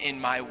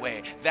in my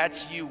way.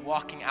 That's you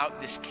walking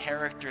out this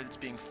character that's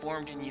being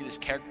formed in you, this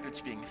character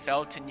that's being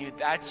felt in you.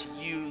 That's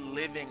you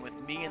living with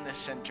me in the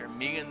center,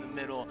 me in the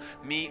middle,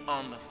 me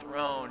on the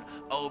throne.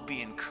 Oh,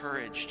 be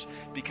encouraged,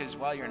 because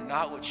while you're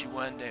not what you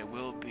one day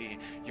will be,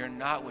 you're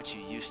not what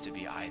you used to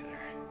be either.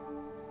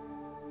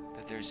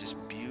 That there's this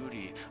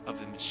beauty of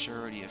the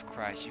maturity of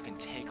Christ. You can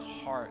take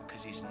heart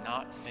because he's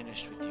not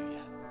finished with you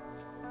yet.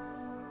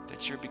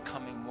 That you're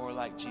becoming more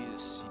like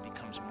Jesus. He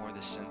becomes more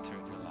the center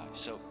of your life.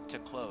 So to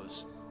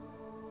close,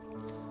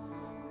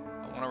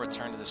 I want to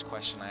return to this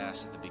question I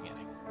asked at the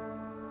beginning.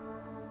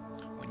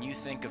 When you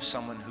think of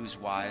someone who's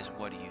wise,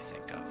 what do you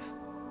think of?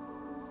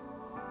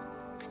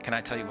 Can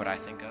I tell you what I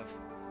think of?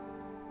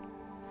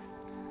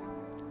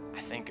 I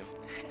think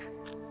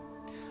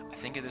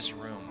of this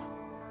room.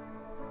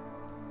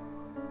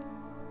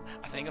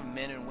 I think of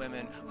men and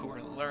women who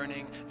are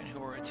learning and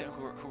who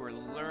are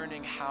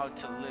learning how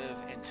to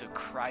live into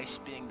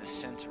Christ being the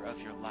center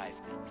of your life.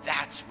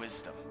 That's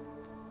wisdom.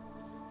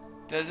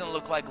 It doesn't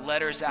look like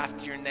letters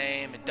after your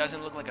name. It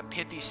doesn't look like a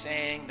pithy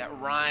saying that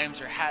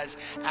rhymes or has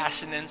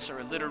assonance or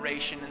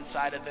alliteration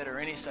inside of it or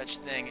any such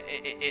thing.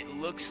 It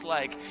looks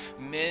like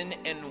men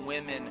and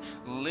women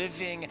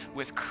living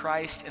with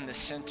Christ in the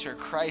center,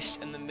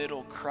 Christ in the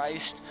middle,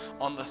 Christ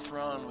on the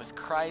throne, with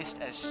Christ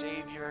as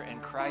Savior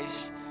and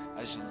Christ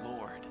as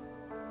Lord.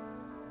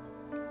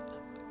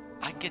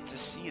 I get to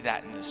see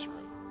that in this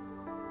room.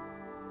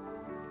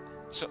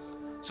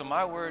 So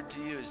my word to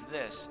you is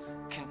this: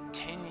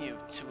 continue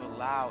to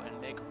allow and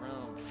make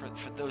room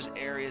for those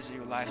areas of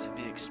your life to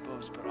be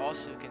exposed, but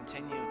also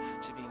continue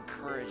to be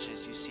encouraged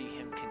as you see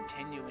him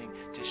continuing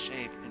to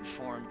shape and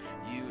form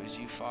you as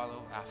you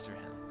follow after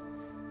him.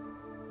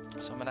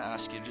 So I'm going to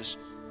ask you just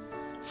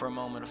for a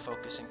moment of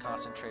focus and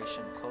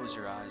concentration. Close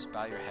your eyes,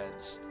 bow your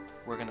heads.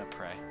 We're going to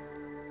pray.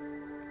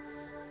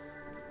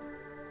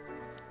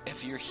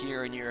 If you're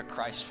here and you're a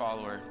Christ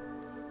follower,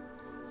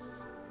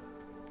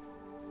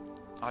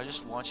 I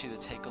just want you to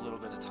take a little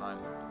bit of time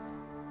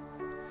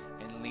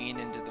and lean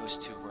into those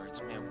two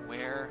words. Man,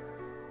 where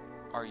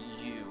are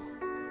you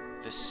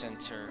the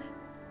center,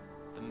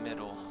 the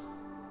middle,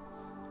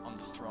 on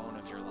the throne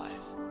of your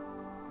life?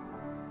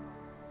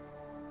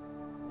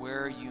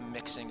 Where are you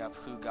mixing up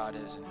who God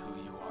is and who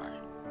you are?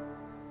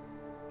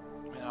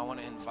 Man, I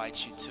want to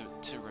invite you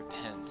to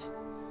repent.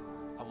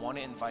 I want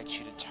to invite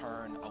you to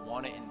turn. I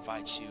want to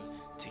invite you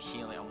to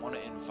healing. I want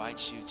to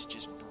invite you to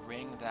just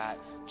bring that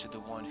to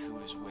the one who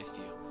is with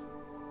you.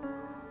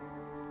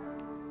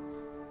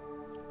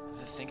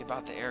 Think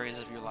about the areas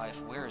of your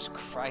life. Where is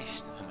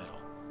Christ in the middle?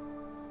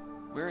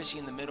 Where is he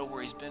in the middle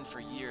where he's been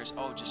for years?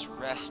 Oh, just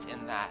rest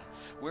in that.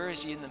 Where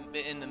is he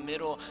in the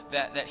middle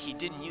that he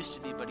didn't used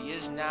to be, but he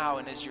is now?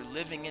 And as you're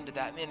living into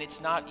that, man,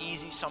 it's not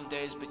easy some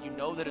days, but you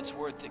know that it's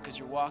worth it because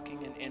you're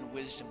walking in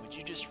wisdom. Would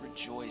you just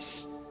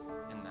rejoice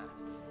in that?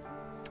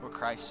 Where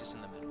Christ is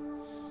in the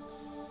middle.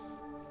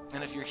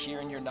 And if you're here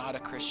and you're not a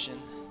Christian,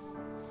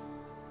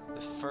 the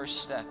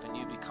first step in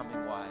you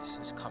becoming wise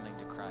is coming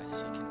to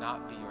Christ. He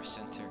cannot be your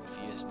center if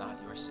he is not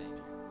your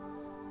Savior.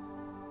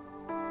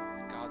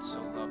 God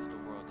so loved the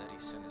world that he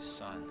sent his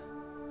Son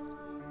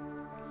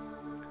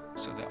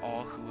so that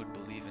all who would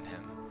believe in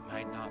him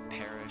might not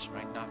perish,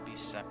 might not be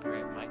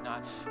separate, might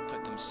not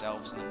put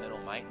themselves in the middle,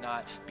 might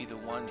not be the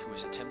one who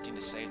is attempting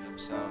to save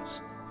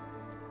themselves,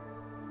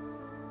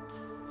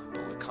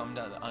 but would come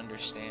to the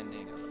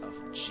understanding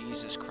of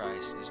Jesus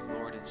Christ as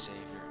Lord and Savior.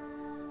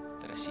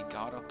 That as he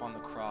got up on the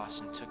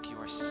cross and took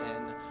your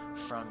sin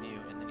from you,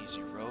 and then as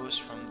he rose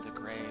from the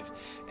grave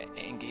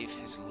and gave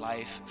his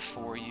life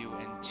for you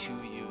and to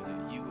you,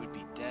 that you would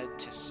be dead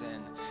to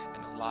sin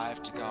and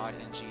alive to God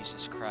in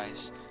Jesus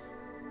Christ.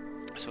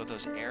 So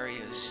those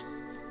areas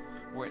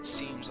where it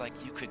seems like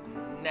you could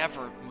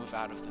never move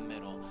out of the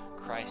middle,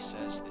 Christ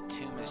says, the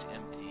tomb is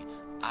empty,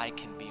 I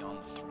can be on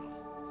the throne.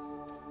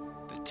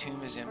 The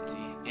tomb is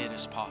empty, it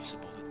is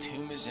possible. The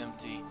tomb is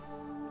empty,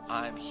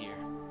 I'm here,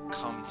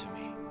 come to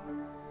me.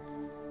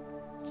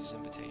 It's his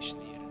invitation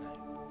to you tonight.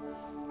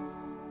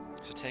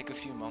 So take a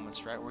few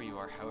moments right where you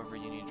are, however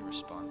you need to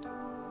respond.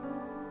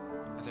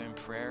 Whether in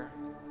prayer,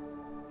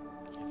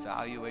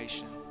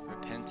 evaluation,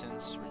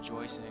 repentance,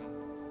 rejoicing,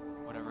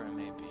 whatever it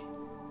may be.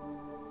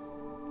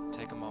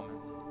 Take a moment,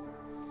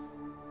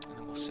 and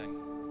then we'll sing.